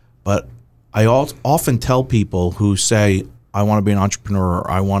 But I often tell people who say, I want to be an entrepreneur,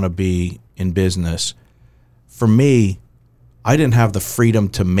 or I want to be in business. For me, I didn't have the freedom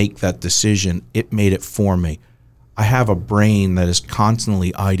to make that decision. It made it for me. I have a brain that is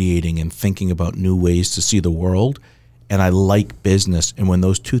constantly ideating and thinking about new ways to see the world. And I like business. And when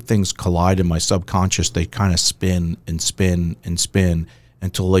those two things collide in my subconscious, they kind of spin and spin and spin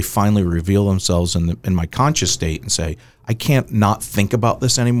until they finally reveal themselves in my conscious state and say, I can't not think about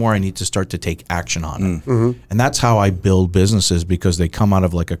this anymore. I need to start to take action on it. Mm-hmm. And that's how I build businesses, because they come out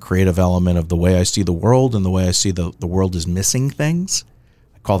of like a creative element of the way I see the world and the way I see the world is missing things.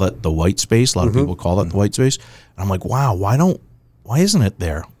 I call that the white space. A lot of people call that the white space. And I'm like, wow, why isn't it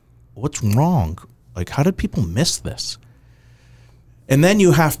there? What's wrong? How did people miss this? And then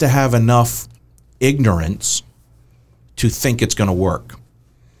you have to have enough ignorance to think it's going to work,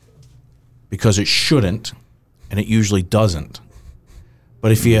 because it shouldn't, and it usually doesn't.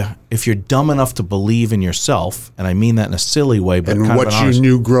 But if you're dumb enough to believe in yourself, and I mean that in a silly way, but And kind what of an you honest,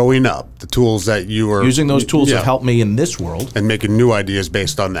 knew growing up, the tools that you were using those tools yeah, have helped me in this world. and making new ideas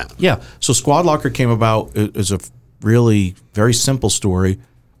based on that. Yeah. So Squad Locker came about as a really very simple story.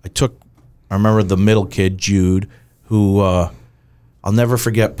 I remember the middle kid, Jude, who I'll never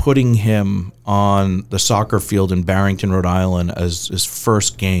forget putting him on the soccer field in Barrington, Rhode Island as his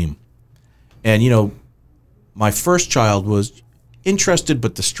first game. And, my first child was interested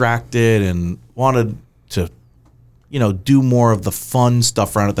but distracted and wanted to, do more of the fun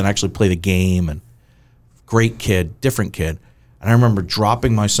stuff around it than actually play the game. And great kid, different kid. And I remember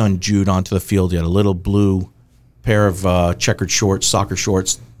dropping my son Jude onto the field. He had a little blue pair of checkered shorts, soccer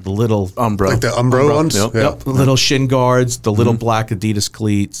shorts, the little Umbro. Like the Umbro ones? Yep. Yeah. the little shin guards, the little black Adidas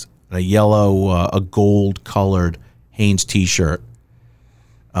cleats, and a yellow, a gold colored Hanes t-shirt.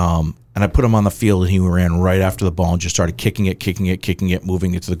 And I put him on the field, and he ran right after the ball and just started kicking it,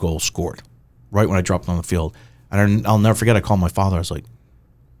 moving it to the goal, scored. Right when I dropped him on the field. And I'll never forget, I called my father. I was like,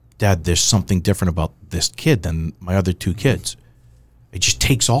 Dad, there's something different about this kid than my other two kids. It just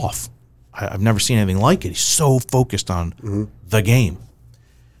takes off. I've never seen anything like it. He's so focused on the game.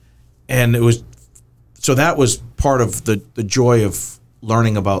 And that was part of the joy of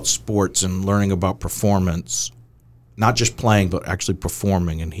learning about sports and learning about performance, not just playing, but actually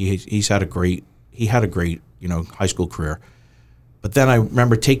performing. And he had a great high school career. But then I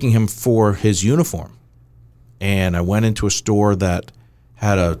remember taking him for his uniform, and I went into a store that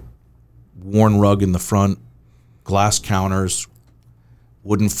had a worn rug in the front, glass counters,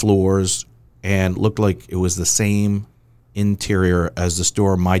 wooden floors, and looked like it was the same interior as the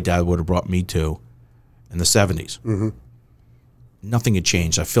store my dad would have brought me to in the 70s. Mm-hmm. Nothing had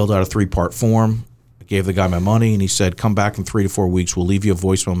changed. I filled out a 3-part form. I gave the guy my money, and he said, come back in 3 to 4 weeks. We'll leave you a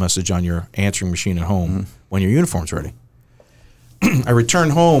voicemail message on your answering machine at home when your uniform's ready. I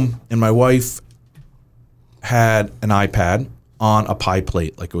returned home, and my wife had an iPad on a pie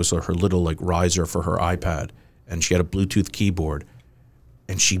plate, like it was her little riser for her iPad, and she had a Bluetooth keyboard,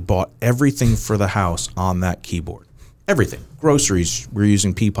 and she bought everything for the house on that keyboard. Everything. Groceries, we were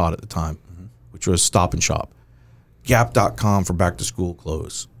using Peapod at the time, which was Stop and Shop. Gap.com for back-to-school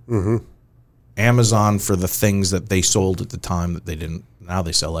clothes. Mm-hmm. Amazon for the things that they sold at the time that they didn't. Now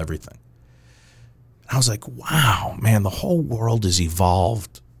they sell everything. And I was like, wow, man, the whole world has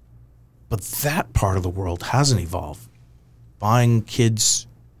evolved, but that part of the world hasn't evolved. Buying kids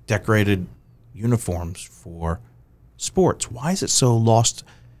decorated uniforms for sports. Why is it so lost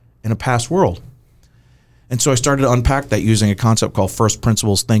in a past world? And so I started to unpack that using a concept called first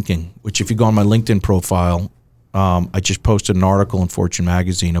principles thinking, which if you go on my LinkedIn profile, I just posted an article in Fortune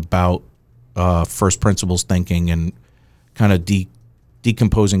magazine about first principles thinking and kind of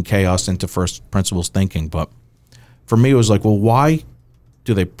decomposing chaos into first principles thinking. But for me, it was like, well, why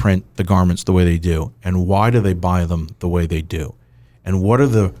do they print the garments the way they do? And why do they buy them the way they do? And what are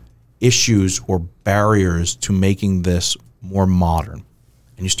the issues or barriers to making this more modern?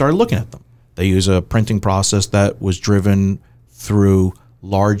 And you started looking at them. They use a printing process that was driven through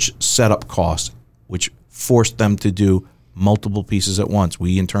large setup costs, which forced them to do multiple pieces at once.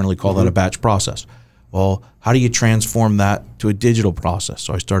 We internally call that a batch process. Well, how do you transform that to a digital process?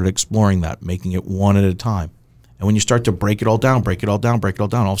 So I started exploring that, making it one at a time. And when you start to break it all down, all of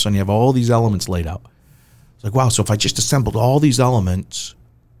a sudden you have all these elements laid out. It's like, wow, so if I just assembled all these elements,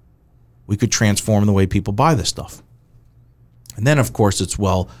 we could transform the way people buy this stuff. And then, of course, it's,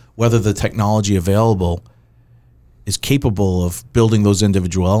 well, whether the technology available is capable of building those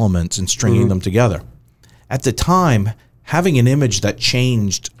individual elements and stringing them together. At the time, having an image that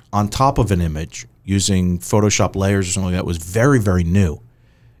changed on top of an image using Photoshop layers or something like that was very, very new.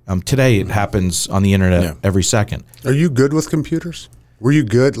 Today, it happens on the internet every second. Are you good with computers? Were you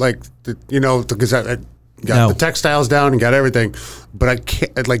good? Because I got the textiles down and got everything, but I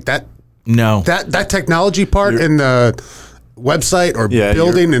can't, like that. No. That technology part in the website or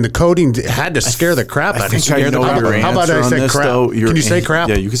building and the coding had to scare the crap out of me. I think I know your How about answer I on said this, crap? though. Can you say crap?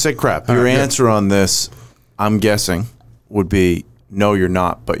 Yeah, you can say crap. Your answer on this, I'm guessing, would be no, you're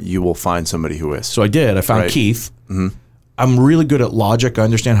not, but you will find somebody who is. So I did. I found Keith. Mm-hmm. I'm really good at logic. I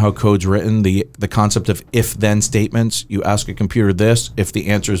understand how code's written. The concept of if-then statements. You ask a computer this. If the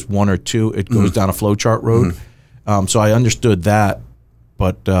answer is 1 or 2, it goes down a flowchart road. So I understood that.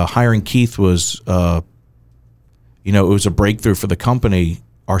 But hiring Keith was, it was a breakthrough for the company,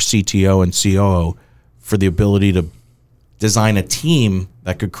 our CTO and COO, for the ability to design a team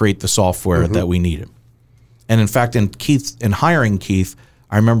that could create the software that we needed. And in fact, in hiring Keith,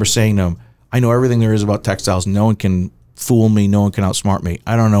 I remember saying to him, I know everything there is about textiles. No one can fool me. No one can outsmart me.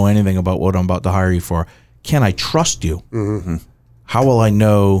 I don't know anything about what I'm about to hire you for. Can I trust you? Mm-hmm. how will I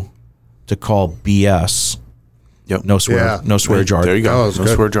know to call BS? Yep. No swear, Yeah. no swear jar. There you go. Oh, No it's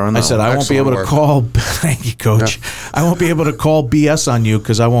good. swear jar on I that said, one. I won't be able to Excellent call. Thank you, Coach. I won't be able to call BS on you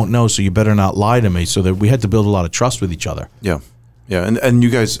because I won't know. So you better not lie to me. So that we had to build a lot of trust with each other. Yeah. Yeah. And you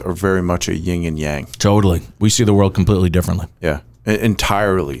guys are very much a yin and yang. Totally, we see the world completely differently. Yeah.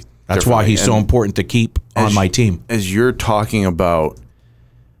 Entirely. That's why differently. he's so And important to keep on my team. As you're talking about,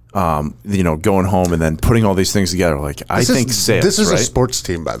 going home and then putting all these things together, like I think sales. This is right? a sports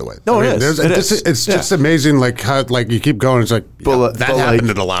team, by the way. No, it is. It's just amazing, like how like you keep going. It's like But that but happened like-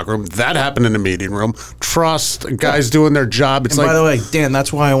 in the locker room. That happened in the meeting room. Trust guys doing their job. It's And by like the way, Dan,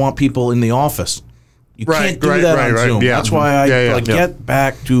 that's why I want people in the office. You Right, can't do right, that right, on right. Zoom. Yeah. That's why I Yeah, yeah. get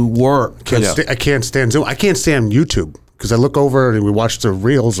back to work. I can't stand Zoom. I can't stand YouTube because I look over and we watch the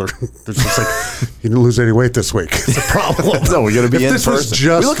reels, or it's just like you didn't lose any weight this week. It's a problem. No, we got to be if in this person. was We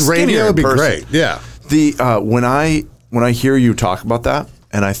just look skinnier radio, in it'd be person. great. Yeah. The when I hear you talk about that,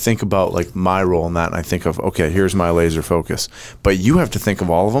 and I think about like my role in that, and I think of, okay, here's my laser focus. But you have to think of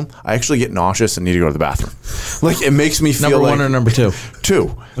all of them. I actually get nauseous and need to go to the bathroom. Like it makes me feel Number like one or number two?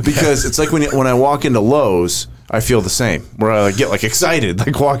 two, because it's like when I walk into Lowe's, I feel the same. Where I like, get like excited,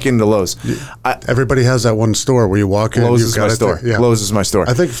 like walk into Lowe's. Everybody has that one store where you walk in. Lowe's you've is got my it store. there. Yeah. Lowe's is my store.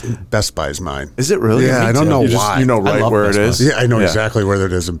 I think Best Buy is mine. Is it really? Yeah, Me I don't too. know You just- why. You know I right love where Best it Buy. is. Yeah, I know exactly where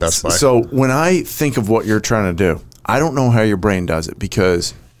it is in Best Buy. So when I think of what you're trying to do, I don't know how your brain does it,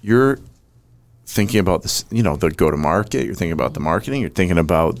 because you're thinking about this, the go to market. You're thinking about the marketing. You're thinking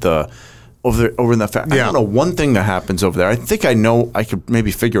about the over in the fact. I Yeah. don't know one thing that happens over there. I think I know. I could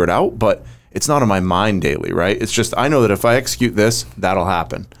maybe figure it out, but it's not on my mind daily, right? It's just I know that if I execute this, that'll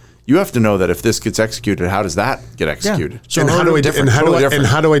happen. You have to know that if this gets executed, how does that get executed? So and how do I do, different, and how do totally I, and different.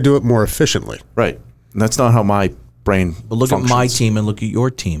 how do I do it more efficiently? Right, and that's not how my brain. But look functions. at my team and look at your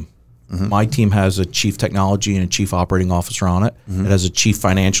team. My team has a chief technology and a chief operating officer on it. It has a chief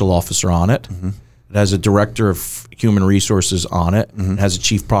financial officer on it. It has a director of human resources on it. It has a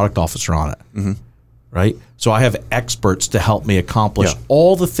chief product officer on it. Right? So I have experts to help me accomplish Yeah.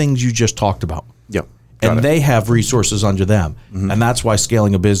 all the things you just talked about. Yep. And they have resources under them. And that's why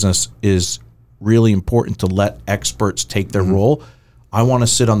scaling a business is really important, to let experts take their role. I want to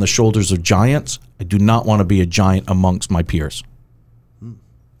sit on the shoulders of giants. I do not want to be a giant amongst my peers.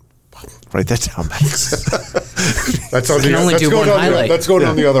 Write that down, Max. That's on can only do one highlight. Let's go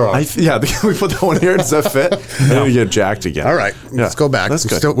down the other arm. Can we put that one here? Does that fit? I need to get jacked again. All right, Yeah. let's go back. That's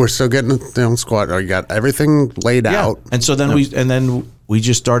good. We're still getting down squat. You got everything laid out. And so then we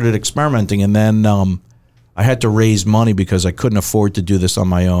just started experimenting, and then I had to raise money because I couldn't afford to do this on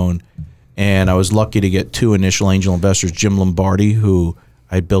my own. And I was lucky to get two initial angel investors, Jim Lombardi, who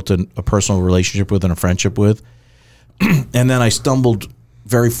I built a personal relationship with and a friendship with. And then I stumbled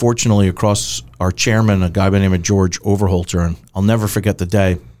very fortunately across our chairman, a guy by the name of George Overholter. And I'll never forget the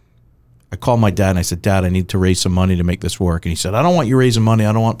day. I called my dad and I said, Dad, I need to raise some money to make this work. And he said, I don't want you raising money.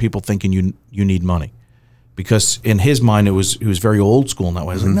 I don't want people thinking you need money. Because in his mind, he was very old school in that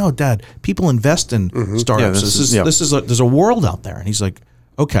way. I was like, no, Dad, people invest in startups. Yeah, There's a world out there. And he's like,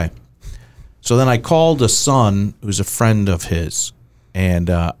 okay. So then I called a son who's a friend of his, and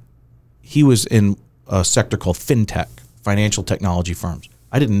he was in a sector called fintech, financial technology firms.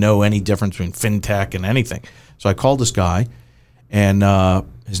 I didn't know any difference between fintech and anything. So I called this guy, and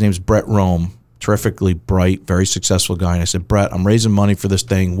his name's Brett Rome, terrifically bright, very successful guy. And I said, Brett, I'm raising money for this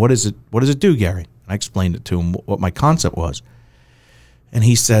thing. What does it do, Gary? And I explained it to him, what my concept was. And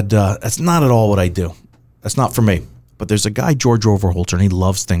he said, that's not at all what I do. That's not for me. But there's a guy, George Overholter, and he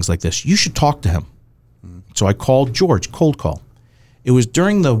loves things like this. You should talk to him. So I called George, cold call. It was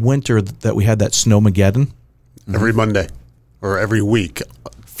during the winter that we had that Snowmageddon. Every Monday or every week.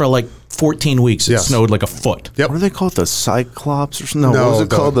 For like 14 weeks, it Yes. snowed like a foot. Yep. What do they call it? The Cyclops or something? No, No, what was it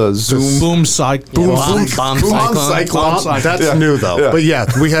called? The Zoom. Boom cyclone. Bomb cyclone. That's new though. Yeah. But yeah,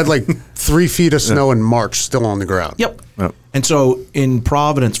 we had like 3 feet of snow in March still on the ground. Yep. Yep. And so in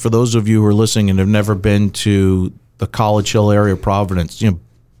Providence, for those of you who are listening and have never been to the College Hill area of Providence,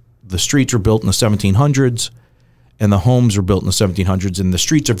 the streets were built in the 1700s and the homes were built in the 1700s, and the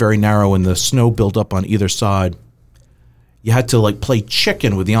streets are very narrow and the snow built up on either side. You had to like play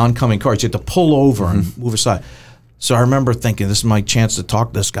chicken with the oncoming cars. You had to pull over and move aside. So I remember thinking, this is my chance to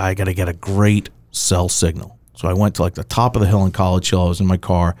talk to this guy. I got to get a great cell signal. So I went to like the top of the hill in College Hill. I was in my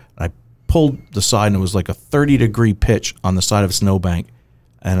car, and I pulled the side, and it was like a 30-degree pitch on the side of a snowbank.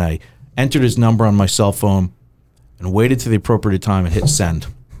 And I entered his number on my cell phone and waited to the appropriate time and hit send.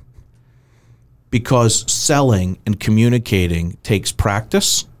 Because selling and communicating takes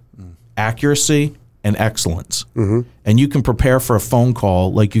practice, accuracy, and excellence. And you can prepare for a phone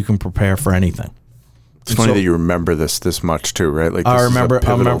call like you can prepare for anything. It's funny that you remember this much too, right? Like this I remember, is a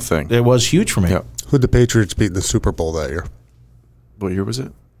pivotal thing. It was huge for me. Yeah. Who'd the Patriots beat in the Super Bowl that year? What year was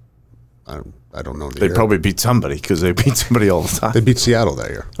it? I don't know. They probably beat somebody because they beat somebody all the time. They beat Seattle that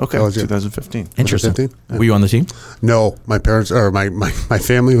year. Okay, That was 2015. Interesting. 2015? Were you on the team? No, my parents or my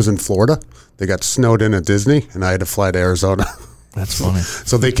family was in Florida. They got snowed in at Disney, and I had to fly to Arizona. That's funny.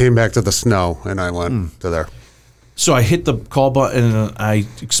 So they came back to the snow, and I went to there. So I hit the call button and I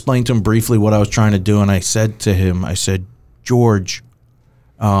explained to him briefly what I was trying to do. And I said to him, George,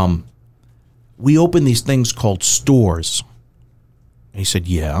 we open these things called stores. And he said,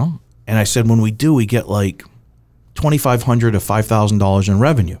 yeah. And I said, when we do, we get like $2,500 to $5,000 in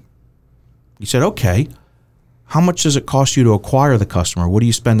revenue. He said, okay. How much does it cost you to acquire the customer? What do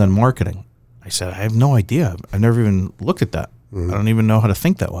you spend on marketing? I said, I have no idea. I've never even looked at that. I don't even know how to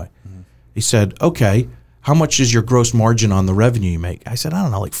think that way. He said, okay, how much is your gross margin on the revenue you make? I said, I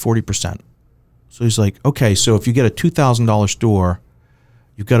don't know, like 40%. So he's like, okay, so if you get a $2,000 store,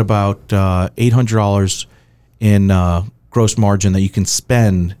 you've got about $800 in gross margin that you can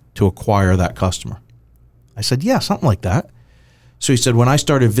spend to acquire that customer. I said, yeah, something like that. So he said, when I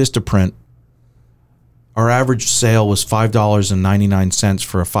started Vistaprint, our average sale was $5.99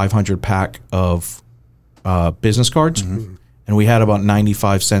 for a 500 pack of business cards. And we had about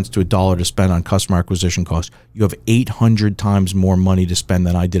 95 cents to $1 to spend on customer acquisition costs. You have 800 times more money to spend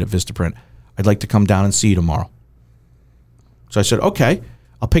than I did at Vistaprint. I'd like to come down and see you tomorrow. So I said, okay,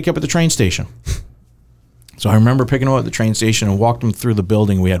 I'll pick you up at the train station. So I remember picking him up at the train station and walked him through the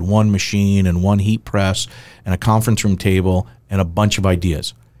building. We had one machine and one heat press and a conference room table and a bunch of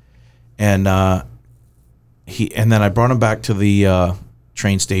ideas. And then I brought him back to the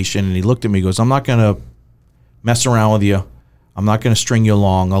train station, and he looked at me and goes, I'm not going to mess around with you. I'm not going to string you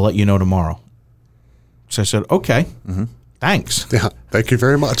along. I'll let you know tomorrow. So I said, okay, thanks. Yeah, thank you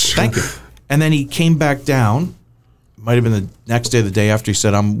very much. Thank you. And then he came back down. Might have been the next day or the day after. He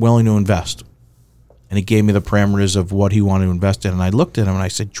said, I'm willing to invest. And he gave me the parameters of what he wanted to invest in. And I looked at him and I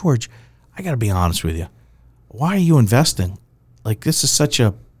said, George, I got to be honest with you. Why are you investing? Like, this is such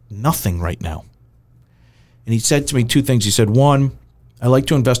a nothing right now. And he said to me two things. He said, one, I like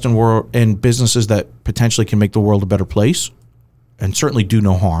to invest in businesses that potentially can make the world a better place and certainly do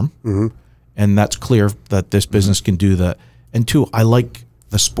no harm. And that's clear that this business can do that. And two, I like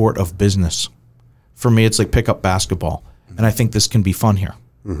the sport of business. For me, it's like pick up basketball. And I think this can be fun here.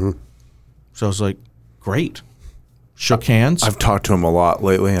 So I was like, great. Shook hands. I've talked to him a lot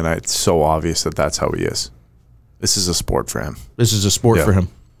lately, and it's so obvious that that's how he is. This is a sport for him. This is a sport for him.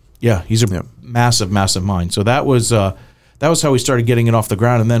 Yeah, he's a massive, massive mind. So that was how we started getting it off the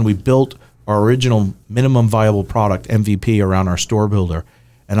ground. And then we built our original minimum viable product, MVP, around our store builder.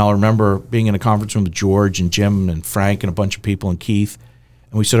 And I'll remember being in a conference room with George and Jim and Frank and a bunch of people and Keith.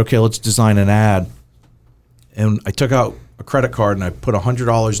 And we said, okay, let's design an ad. And I took out a credit card and I put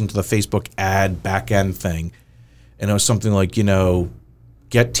 $100 into the Facebook ad back end thing. And it was something like,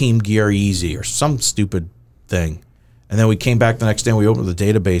 get Team Gear easy or some stupid thing. And then we came back the next day and we opened the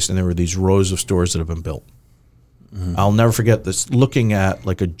database and there were these rows of stores that have been built. I'll never forget this, looking at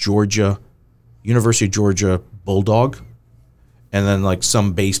like a University of Georgia Bulldog and then like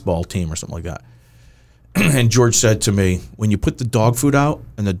some baseball team or something like that. And George said to me, when you put the dog food out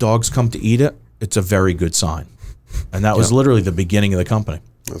and the dogs come to eat it, it's a very good sign. And that was literally the beginning of the company.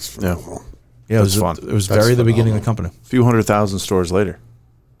 That's phenomenal. Yeah, it was fun. It was very the beginning of the company. A few 100,000 stores later.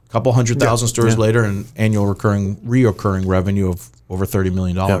 A couple 100,000 stores later, and annual reoccurring revenue of over $30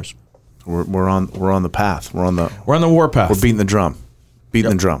 million. Yeah. We're on the path. We're on the warpath. We're beating the drum. The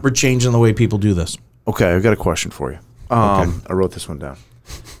drum. We're changing the way people do this. Okay, I've got a question for you. I wrote this one down.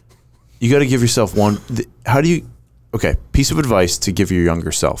 You got to give yourself one. Piece of advice to give your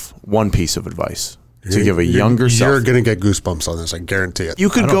younger self. One piece of advice to give a younger self. You're going to get goosebumps on this. I guarantee it. You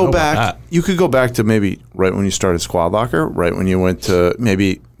could go back. You could go back to maybe right when you started Squad Locker, right when you went to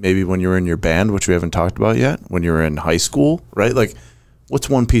maybe when you were in your band, which we haven't talked about yet. When you were in high school, right? Like, what's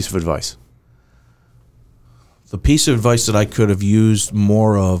one piece of advice? The piece of advice that I could have used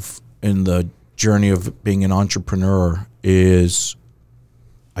more of in the journey of being an entrepreneur is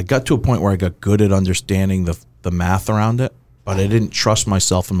I got to a point where I got good at understanding the math around it, but I didn't trust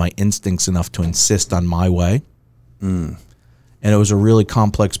myself and my instincts enough to insist on my way. And it was a really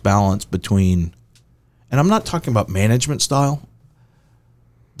complex balance between, and I'm not talking about management style.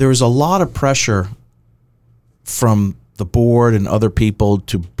 There was a lot of pressure from the board and other people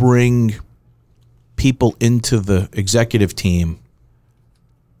to bring people into the executive team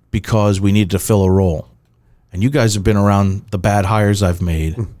because we needed to fill a role. And you guys have been around the bad hires I've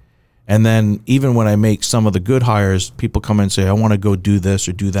made. And then even when I make some of the good hires, people come in and say, I want to go do this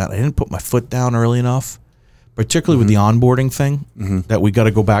or do that. I didn't put my foot down early enough, particularly with the onboarding thing that we got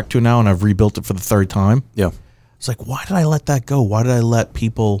to go back to now, and I've rebuilt it for the third time. Yeah. It's like, why did I let that go? Why did I let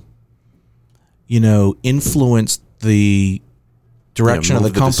people, influence the direction of the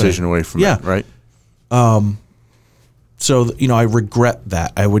move company? Decision away from it, right? So, I regret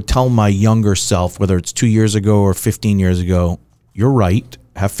that. I would tell my younger self, whether it's 2 years ago or 15 years ago, you're right.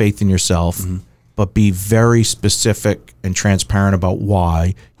 Have faith in yourself, but be very specific and transparent about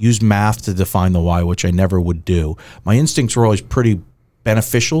why. Use math to define the why, which I never would do. My instincts were always pretty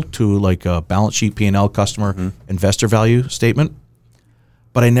beneficial to like a balance sheet, P&L, customer, investor value statement,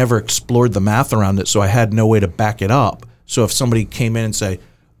 but I never explored the math around it, so I had no way to back it up. So if somebody came in and say,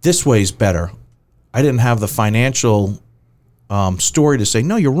 this way's better, I didn't have the financial story to say,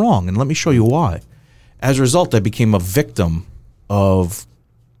 no, you're wrong, and let me show you why. As a result, I became a victim of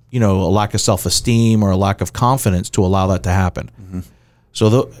a lack of self-esteem or a lack of confidence to allow that to happen.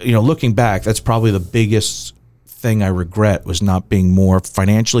 So, looking back, that's probably the biggest thing I regret, was not being more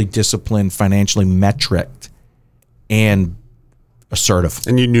financially disciplined, financially metriced, and assertive.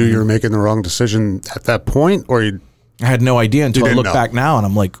 And you knew you were making the wrong decision at that point, or I had no idea until I look back now, and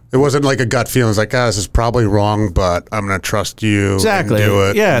I'm like, it wasn't like a gut feeling. It's like, this is probably wrong, but I'm going to trust you. Exactly. And do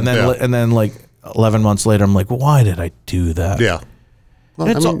it. Yeah, and then like 11 months later, I'm like, well, why did I do that? Yeah. Well,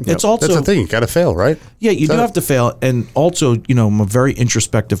 it's also that's the thing. You got to fail, right? Yeah, you do have to fail. And also, I'm a very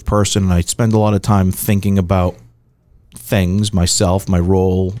introspective person, and I spend a lot of time thinking about things, myself, my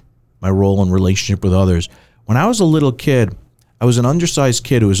role in relationship with others. When I was a little kid, I was an undersized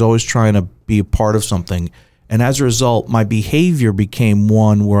kid who was always trying to be a part of something. And as a result, my behavior became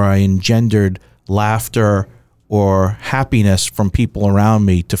one where I engendered laughter or happiness from people around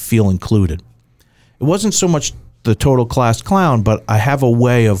me to feel included. It wasn't so much the total class clown, but I have a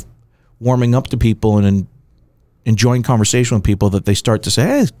way of warming up to people and enjoying conversation with people that they start to say,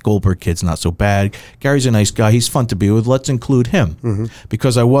 hey, Goldberg kid's not so bad. Gary's a nice guy. He's fun to be with. Let's include him.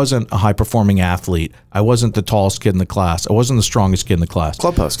 Because I wasn't a high-performing athlete. I wasn't the tallest kid in the class. I wasn't the strongest kid in the class.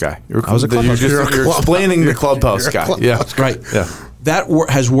 Clubhouse guy. I was a clubhouse guy. You're explaining the clubhouse guy. Yeah. Right. Yeah. That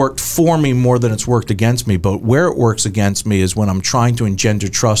has worked for me more than it's worked against me. But where it works against me is when I'm trying to engender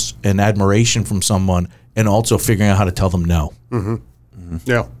trust and admiration from someone and also figuring out how to tell them no.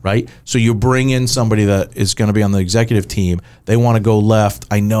 Yeah. Right? So you bring in somebody that is going to be on the executive team. They want to go left.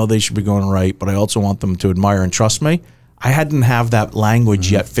 I know they should be going right, but I also want them to admire and trust me. I hadn't have that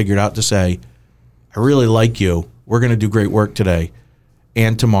language yet figured out to say, I really like you. We're going to do great work today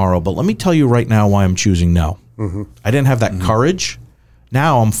and tomorrow. But let me tell you right now why I'm choosing no. I didn't have that courage.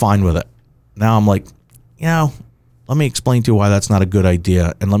 Now I'm fine with it. Now I'm like, let me explain to you why that's not a good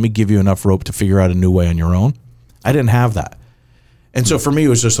idea, and let me give you enough rope to figure out a new way on your own. I didn't have that. And so for me, it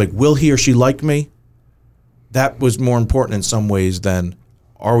was just like, will he or she like me? That was more important in some ways than,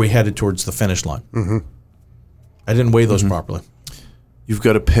 are we headed towards the finish line? I didn't weigh those properly. You've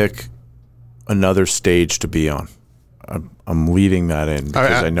got to pick another stage to be on. I'm leading that in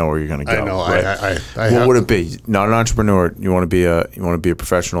because I know where you're going to go. I know. Right? What would it be? Not an entrepreneur. You want to be a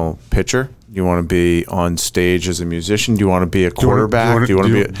professional pitcher? You want to be on stage as a musician? Do you want to be a quarterback? Do you want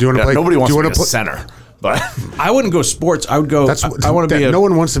to play? Nobody wants to be a center. But I wouldn't go sports. I would go. I want to be. No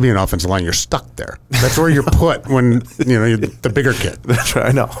one wants to be an offensive line. You're stuck there. That's where you're put when you're the bigger kid. That's right.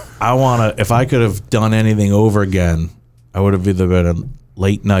 I know. I want to. If I could have done anything over again, I would have either been a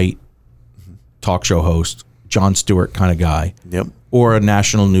late night talk show host, Jon Stewart kind of guy, or a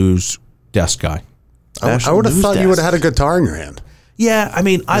national news desk guy. I would have thought you would have had a guitar in your hand. Yeah, I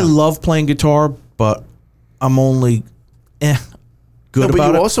mean, I love playing guitar, but I'm only good but about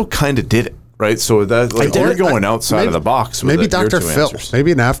you it. also kind of did it. Right, so that you're going outside of the box. Maybe Dr. Phil. Answers.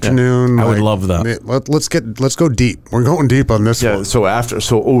 Maybe an afternoon. I would love that. Let's go deep. We're going deep on this one. Yeah. So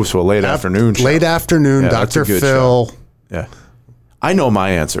a late afternoon. Show. Late afternoon. Dr. Phil. Show. Yeah. I know my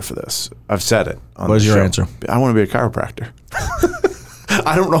answer for this. I've said it. What is your answer? I want to be a chiropractor.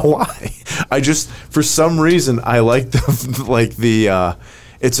 I don't know why. I just for some reason I like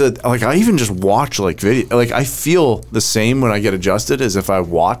I even just watch video. I feel the same when I get adjusted as if I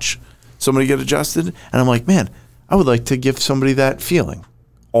watch somebody get adjusted, and I'm like, man, I would like to give somebody that feeling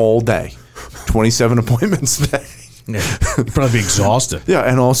all day. 27 appointments a day. Yeah. You'd probably be exhausted. Yeah,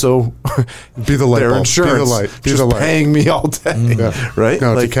 and also be the light their bulb. insurance Be the light. paying me all day, right?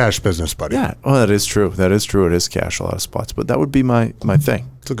 No, it's a cash business, buddy. Yeah, well, that is true. That is true. It is cash a lot of spots, but that would be my thing.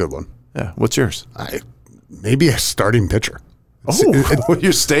 It's a good one. Yeah, what's yours? Maybe a starting pitcher.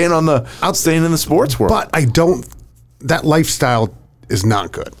 You're staying in the sports world, but I don't. That lifestyle is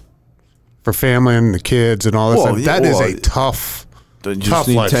not good for family and the kids and all this. That is a tough You Tough just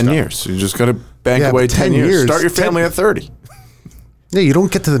need 10 lifestyle. years. You just got to bank Yeah, away but 10 10 years. years, Start your family at 30. Yeah, you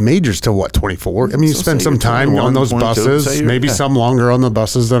don't get to the majors till what, 24? I mean, you So spend say some you're time 21, on those 22, say buses, you're- maybe yeah. some longer on the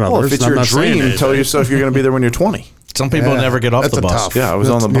buses than others. Well, if it's I'm your not saying dream, tell anything. yourself you're going to be there when you're 20. Some people Yeah, never get off that's the a bus. tough. Yeah, I was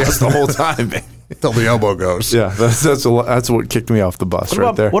on the bus Yeah. the whole time, man. Till the elbow goes. Yeah, that's what kicked me off the bus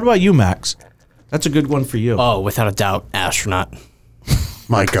right there. What about you, Max? That's a good one for you. Oh, without a doubt, astronaut.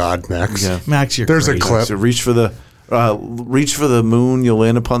 My God, Max. Yeah. Max, you're There's a crazy. clip. So reach for the moon, you'll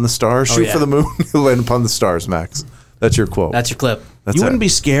land upon the stars. Shoot yeah. for the moon, you'll land upon the stars, Max. That's your quote. That's your clip. That's You it. wouldn't be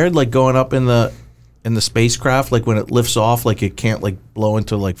scared like going up in the spacecraft, like when it lifts off, like it can't like blow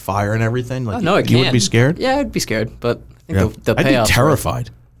into like fire and everything. Like No, it you can. would be scared. Yeah, I'd be scared, but I think the I'd payoff. be terrified.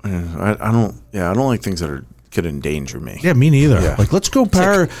 I don't like things that could endanger me. Yeah, me neither. Yeah. Like let's go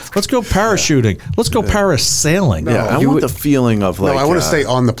parachuting. Let's go parasailing. Yeah, I want the feeling of like. No, I want to stay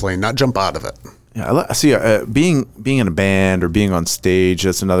on the plane, not jump out of it. Yeah, I see. Being in a band or being on stage,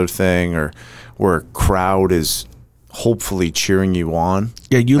 that's another thing. Or where a crowd is hopefully cheering you on.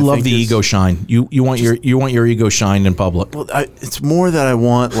 Yeah, you I love think the is- ego shine. You want your ego shined in public. Well, it's more that I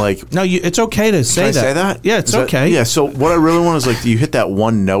want like. No, it's okay to say Can I that. say that? Yeah, it's Is that- okay. Yeah. So what I really want is like, you hit that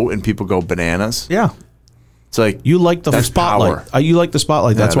one note and people go bananas. Yeah. It's like You like the that's spotlight. power. You like the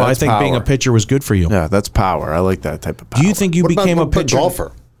spotlight. That's Yeah, why I that's think being a power. pitcher was good for you. Yeah, that's power. I like that type of power. Do you think you What became about a pitcher?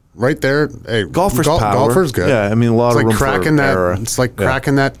 golfer? Right there. Hey, Golfer's power. Golfer's good. Yeah, I mean, a lot it's of like room for cracking that. error. It's like Yeah.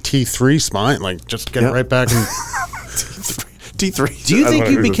 cracking that T3 spine. Like just get Yeah. it right back. And T3. Do you think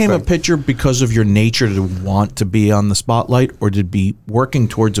you whatever became the a thing. pitcher because of your nature to want to be on the spotlight, or did be working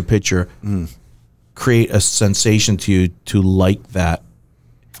towards a pitcher create a sensation to you to like that?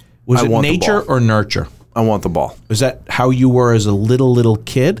 Was I it want the nature ball. or nurture? I want the ball. Was that how you were as a little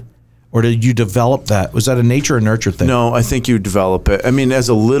kid, or did you develop that? Was that a nature or nurture thing? No, I think you develop it. I mean, as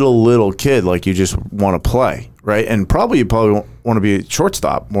a little kid, like you just want to play, right? And you probably want to be a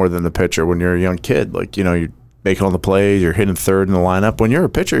shortstop more than the pitcher when you're a young kid. Like, you know, you're making all the plays, you're hitting third in the lineup. When you're a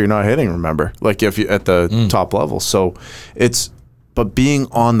pitcher, you're not hitting, remember? Like if you at the top level. So but being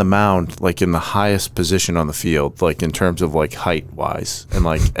on the mound, like in the highest position on the field, like in terms of like height wise, and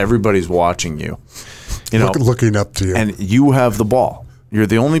like everybody's watching you, you know, looking up to you. and you have the ball. You're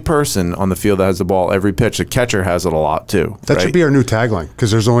the only person on the field that has the ball every pitch. The catcher has it a lot too. that right? should be our new tagline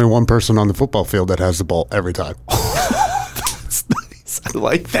because there's only one person on the football field that has the ball every time. I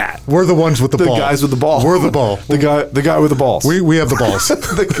like that. We're the ones with the ball. The guys with the ball. We're the ball. The guy with the balls. We have the balls.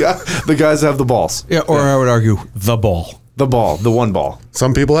 the guys have the balls. Yeah, or I would argue the ball. The ball. The one ball.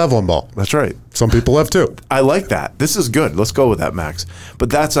 Some people have one ball. That's right. Some people have two. I like that. This is good. Let's go with that, Max. But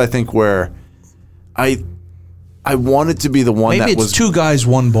that's, I think, where I wanted to be the one Maybe that it's was two guys,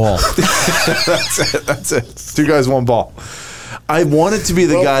 one ball. That's it. Two guys, one ball. I wanted to be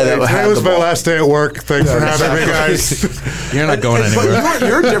the guy that Today had was the my ball. last day at work. Thanks for having me, guys. You're not going anywhere. But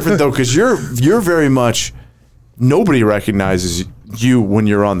you're different though, because you're very much. Nobody recognizes you when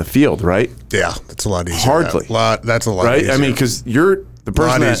you're on the field, right? Yeah, that's a lot easier. Hardly. That's a lot Right? easier. I mean, because you're the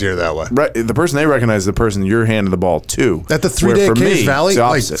person easier that way. Right, the person they recognize is the person you're handing the ball to. At the Where 3-day for Case me, Valley, it's the like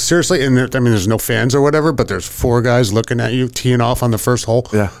opposite. seriously, and there's no fans or whatever, but there's four guys looking at you teeing off on the first hole.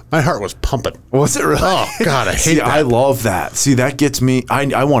 Yeah. My heart was pumping. Was it really? Oh, God, I hate See, that. I love that. See, that gets me.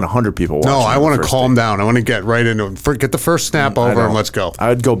 I want 100 people watching. No, I on want the to first calm tee. down. I want to get right into it. Get the first snap I over and don't. let's go.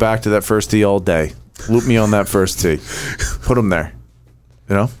 I'd go back to that first tee all day. Loop me on that first tee. Put them there.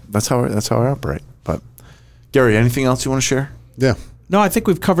 You know, that's how I operate. But Gary, anything else you want to share? Yeah. No, I think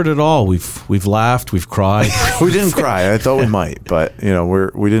we've covered it all. We've laughed, we've cried. We didn't cry. I thought we might, but you know,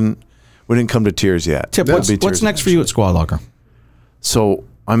 we didn't come to tears yet. Tip, There'll what's be tears next for you at Squad Locker? So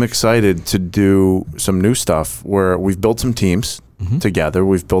I'm excited to do some new stuff where we've built some teams together.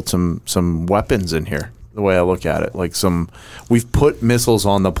 We've built some weapons in here. The way I look at it, we've put missiles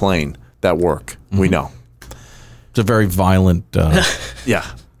on the plane that work. We know. It's a very violent Yeah.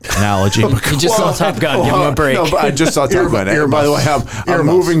 analogy. You just saw Top Gun. Give him a break. No, but I just saw Top Gun. And by the way, I'm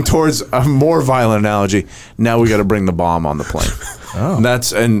moving towards a more violent analogy. Now we got to bring the bomb on the plane.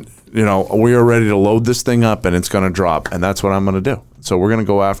 And you know, we are ready to load this thing up, and it's going to drop, and that's what I'm going to do. So we're going to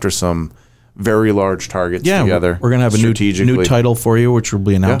go after some very large targets Yeah, together. we're gonna have a strategically. new title for you, which we'll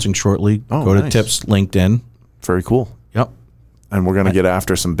be announcing shortly. Oh, Go to nice. Tips LinkedIn. Very cool. Yep. And we're going to get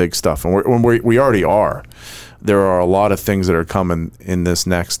after some big stuff, and we already are. There are a lot of things that are coming in this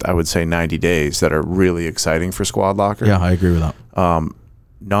next, I would say, 90 days that are really exciting for Squad Locker. Yeah, I agree with that.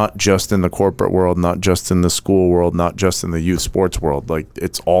 Not just in the corporate world, not just in the school world, not just in the youth sports world. Like,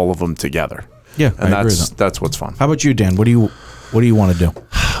 it's all of them together. Yeah, and I agree with that. that's what's fun. How about you, Dan? What do you want to do?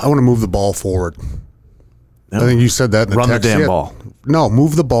 I want to move the ball forward. I think you said that in the Run the text. damn Yeah. ball.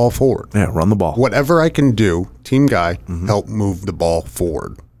 move the ball forward. Yeah, run the ball. Whatever I can do, team guy, help move the ball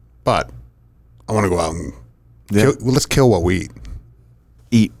forward. But I want to go out and let's kill what we eat.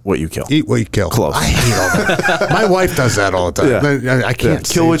 Eat what you kill. Eat what you kill. Close. I hate all that. My wife does that all the time. Yeah. I can't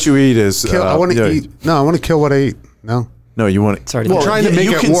Kill what you eat is. I want to eat. No, I want to kill what I eat. No. No, you want to. already- I'm trying to make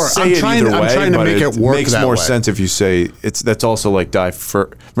you it can work. say I'm it trying- either I'm way, trying to but make it work makes that more way. sense if you say it's. That's also like die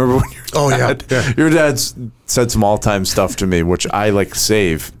for. Remember when your dad said some all time stuff to me, which I like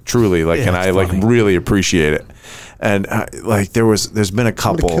save truly, like, and I like really appreciate it. And there's been a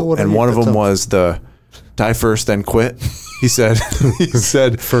kill couple, what I and eat, one of that's them all. was the die first then quit. He said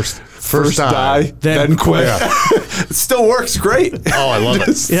first die then quit. It still works great. Oh, I love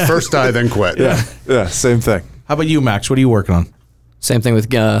it. First die, then quit. Yeah, same thing. How about you, Max? What are you working on? Same thing with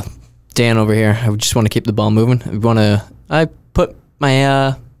Dan over here. I just want to keep the ball moving. I put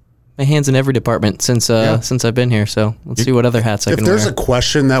my my hands in every department since I've been here. So let's see what other hats I If can there's wear. a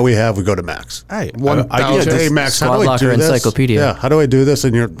question that we have, we go to Max. Hey, Hey, Max, how do I do Squad Locker this? Encyclopedia. Yeah, how do I do this?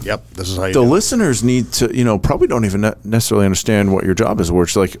 And this is how you The do it. listeners need to, probably don't even necessarily understand what your job is, where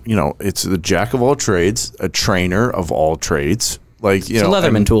it's like, it's the jack of all trades, a trainer of all trades. Like, It's a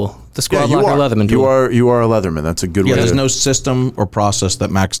Leatherman tool. The Squad Locker Leatherman tool. You are a Leatherman. That's a good way. There's no system or process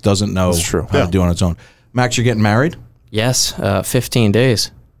that Max doesn't know That's true. how to do on its own. Max, you're getting married? Yes, 15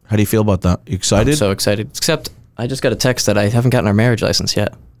 days. How do you feel about that? You excited? I'm so excited. Except I just got a text that I haven't gotten our marriage license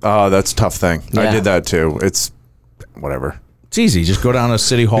yet. Oh, that's a tough thing. I Yeah. did that too. It's whatever. It's easy. Just go down to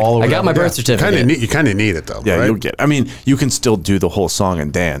City Hall. Or I got my whatever. birth certificate. You kind of need it though. Yeah, right? you'll get. I mean, you can still do the whole song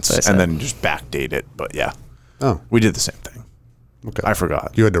and dance, That's and it. then just backdate it. But yeah, Oh, we did the same thing. okay. I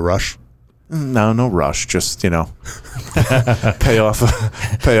forgot. You had to rush. No rush. Just pay off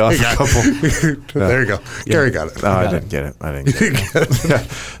a couple. There you go. Gary got it. No, I didn't get it. Yeah.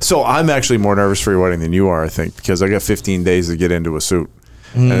 So I'm actually more nervous for your wedding than you are, I think, because I got 15 days to get into a suit,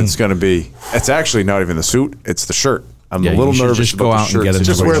 and it's going to be. It's actually not even the suit; it's the shirt. I'm Yeah, a little you should nervous just about go the out and shirt get a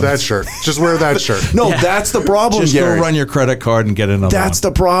situation. Just wear that shirt. Just wear that shirt. No, that's the problem, Just Gary. go run your credit card and get another That's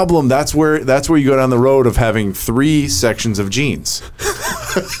one. the problem. That's where you go down the road of having 3 sections of jeans.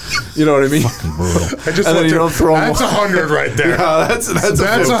 You know what I mean? Brutal. I just And then looked you at- don't throw 'em That's away. 100 right there. Yeah, that's a 50.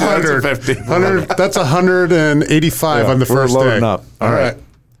 That's 100. That's a 50. 100. That's 185 on the We're first loading day. up. All right.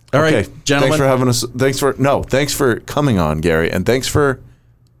 All right, Okay. gentlemen. Thanks for having us. Thanks for coming on, Gary, and thanks for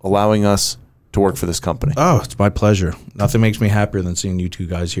allowing us to work for this company. Oh, it's my pleasure. Nothing makes me happier than seeing you two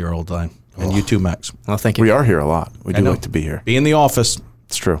guys here all the time. And you too, Max. Well, thank you. We are here a lot. We do know. like to be here. Be in the office.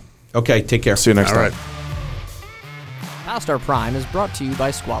 It's true. Okay, take care. See you next All time. right. Past Our Prime is brought to you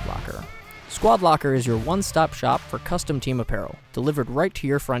by Squad Locker. Squad Locker is your one-stop shop for custom team apparel, delivered right to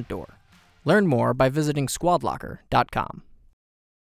your front door. Learn more by visiting squadlocker.com.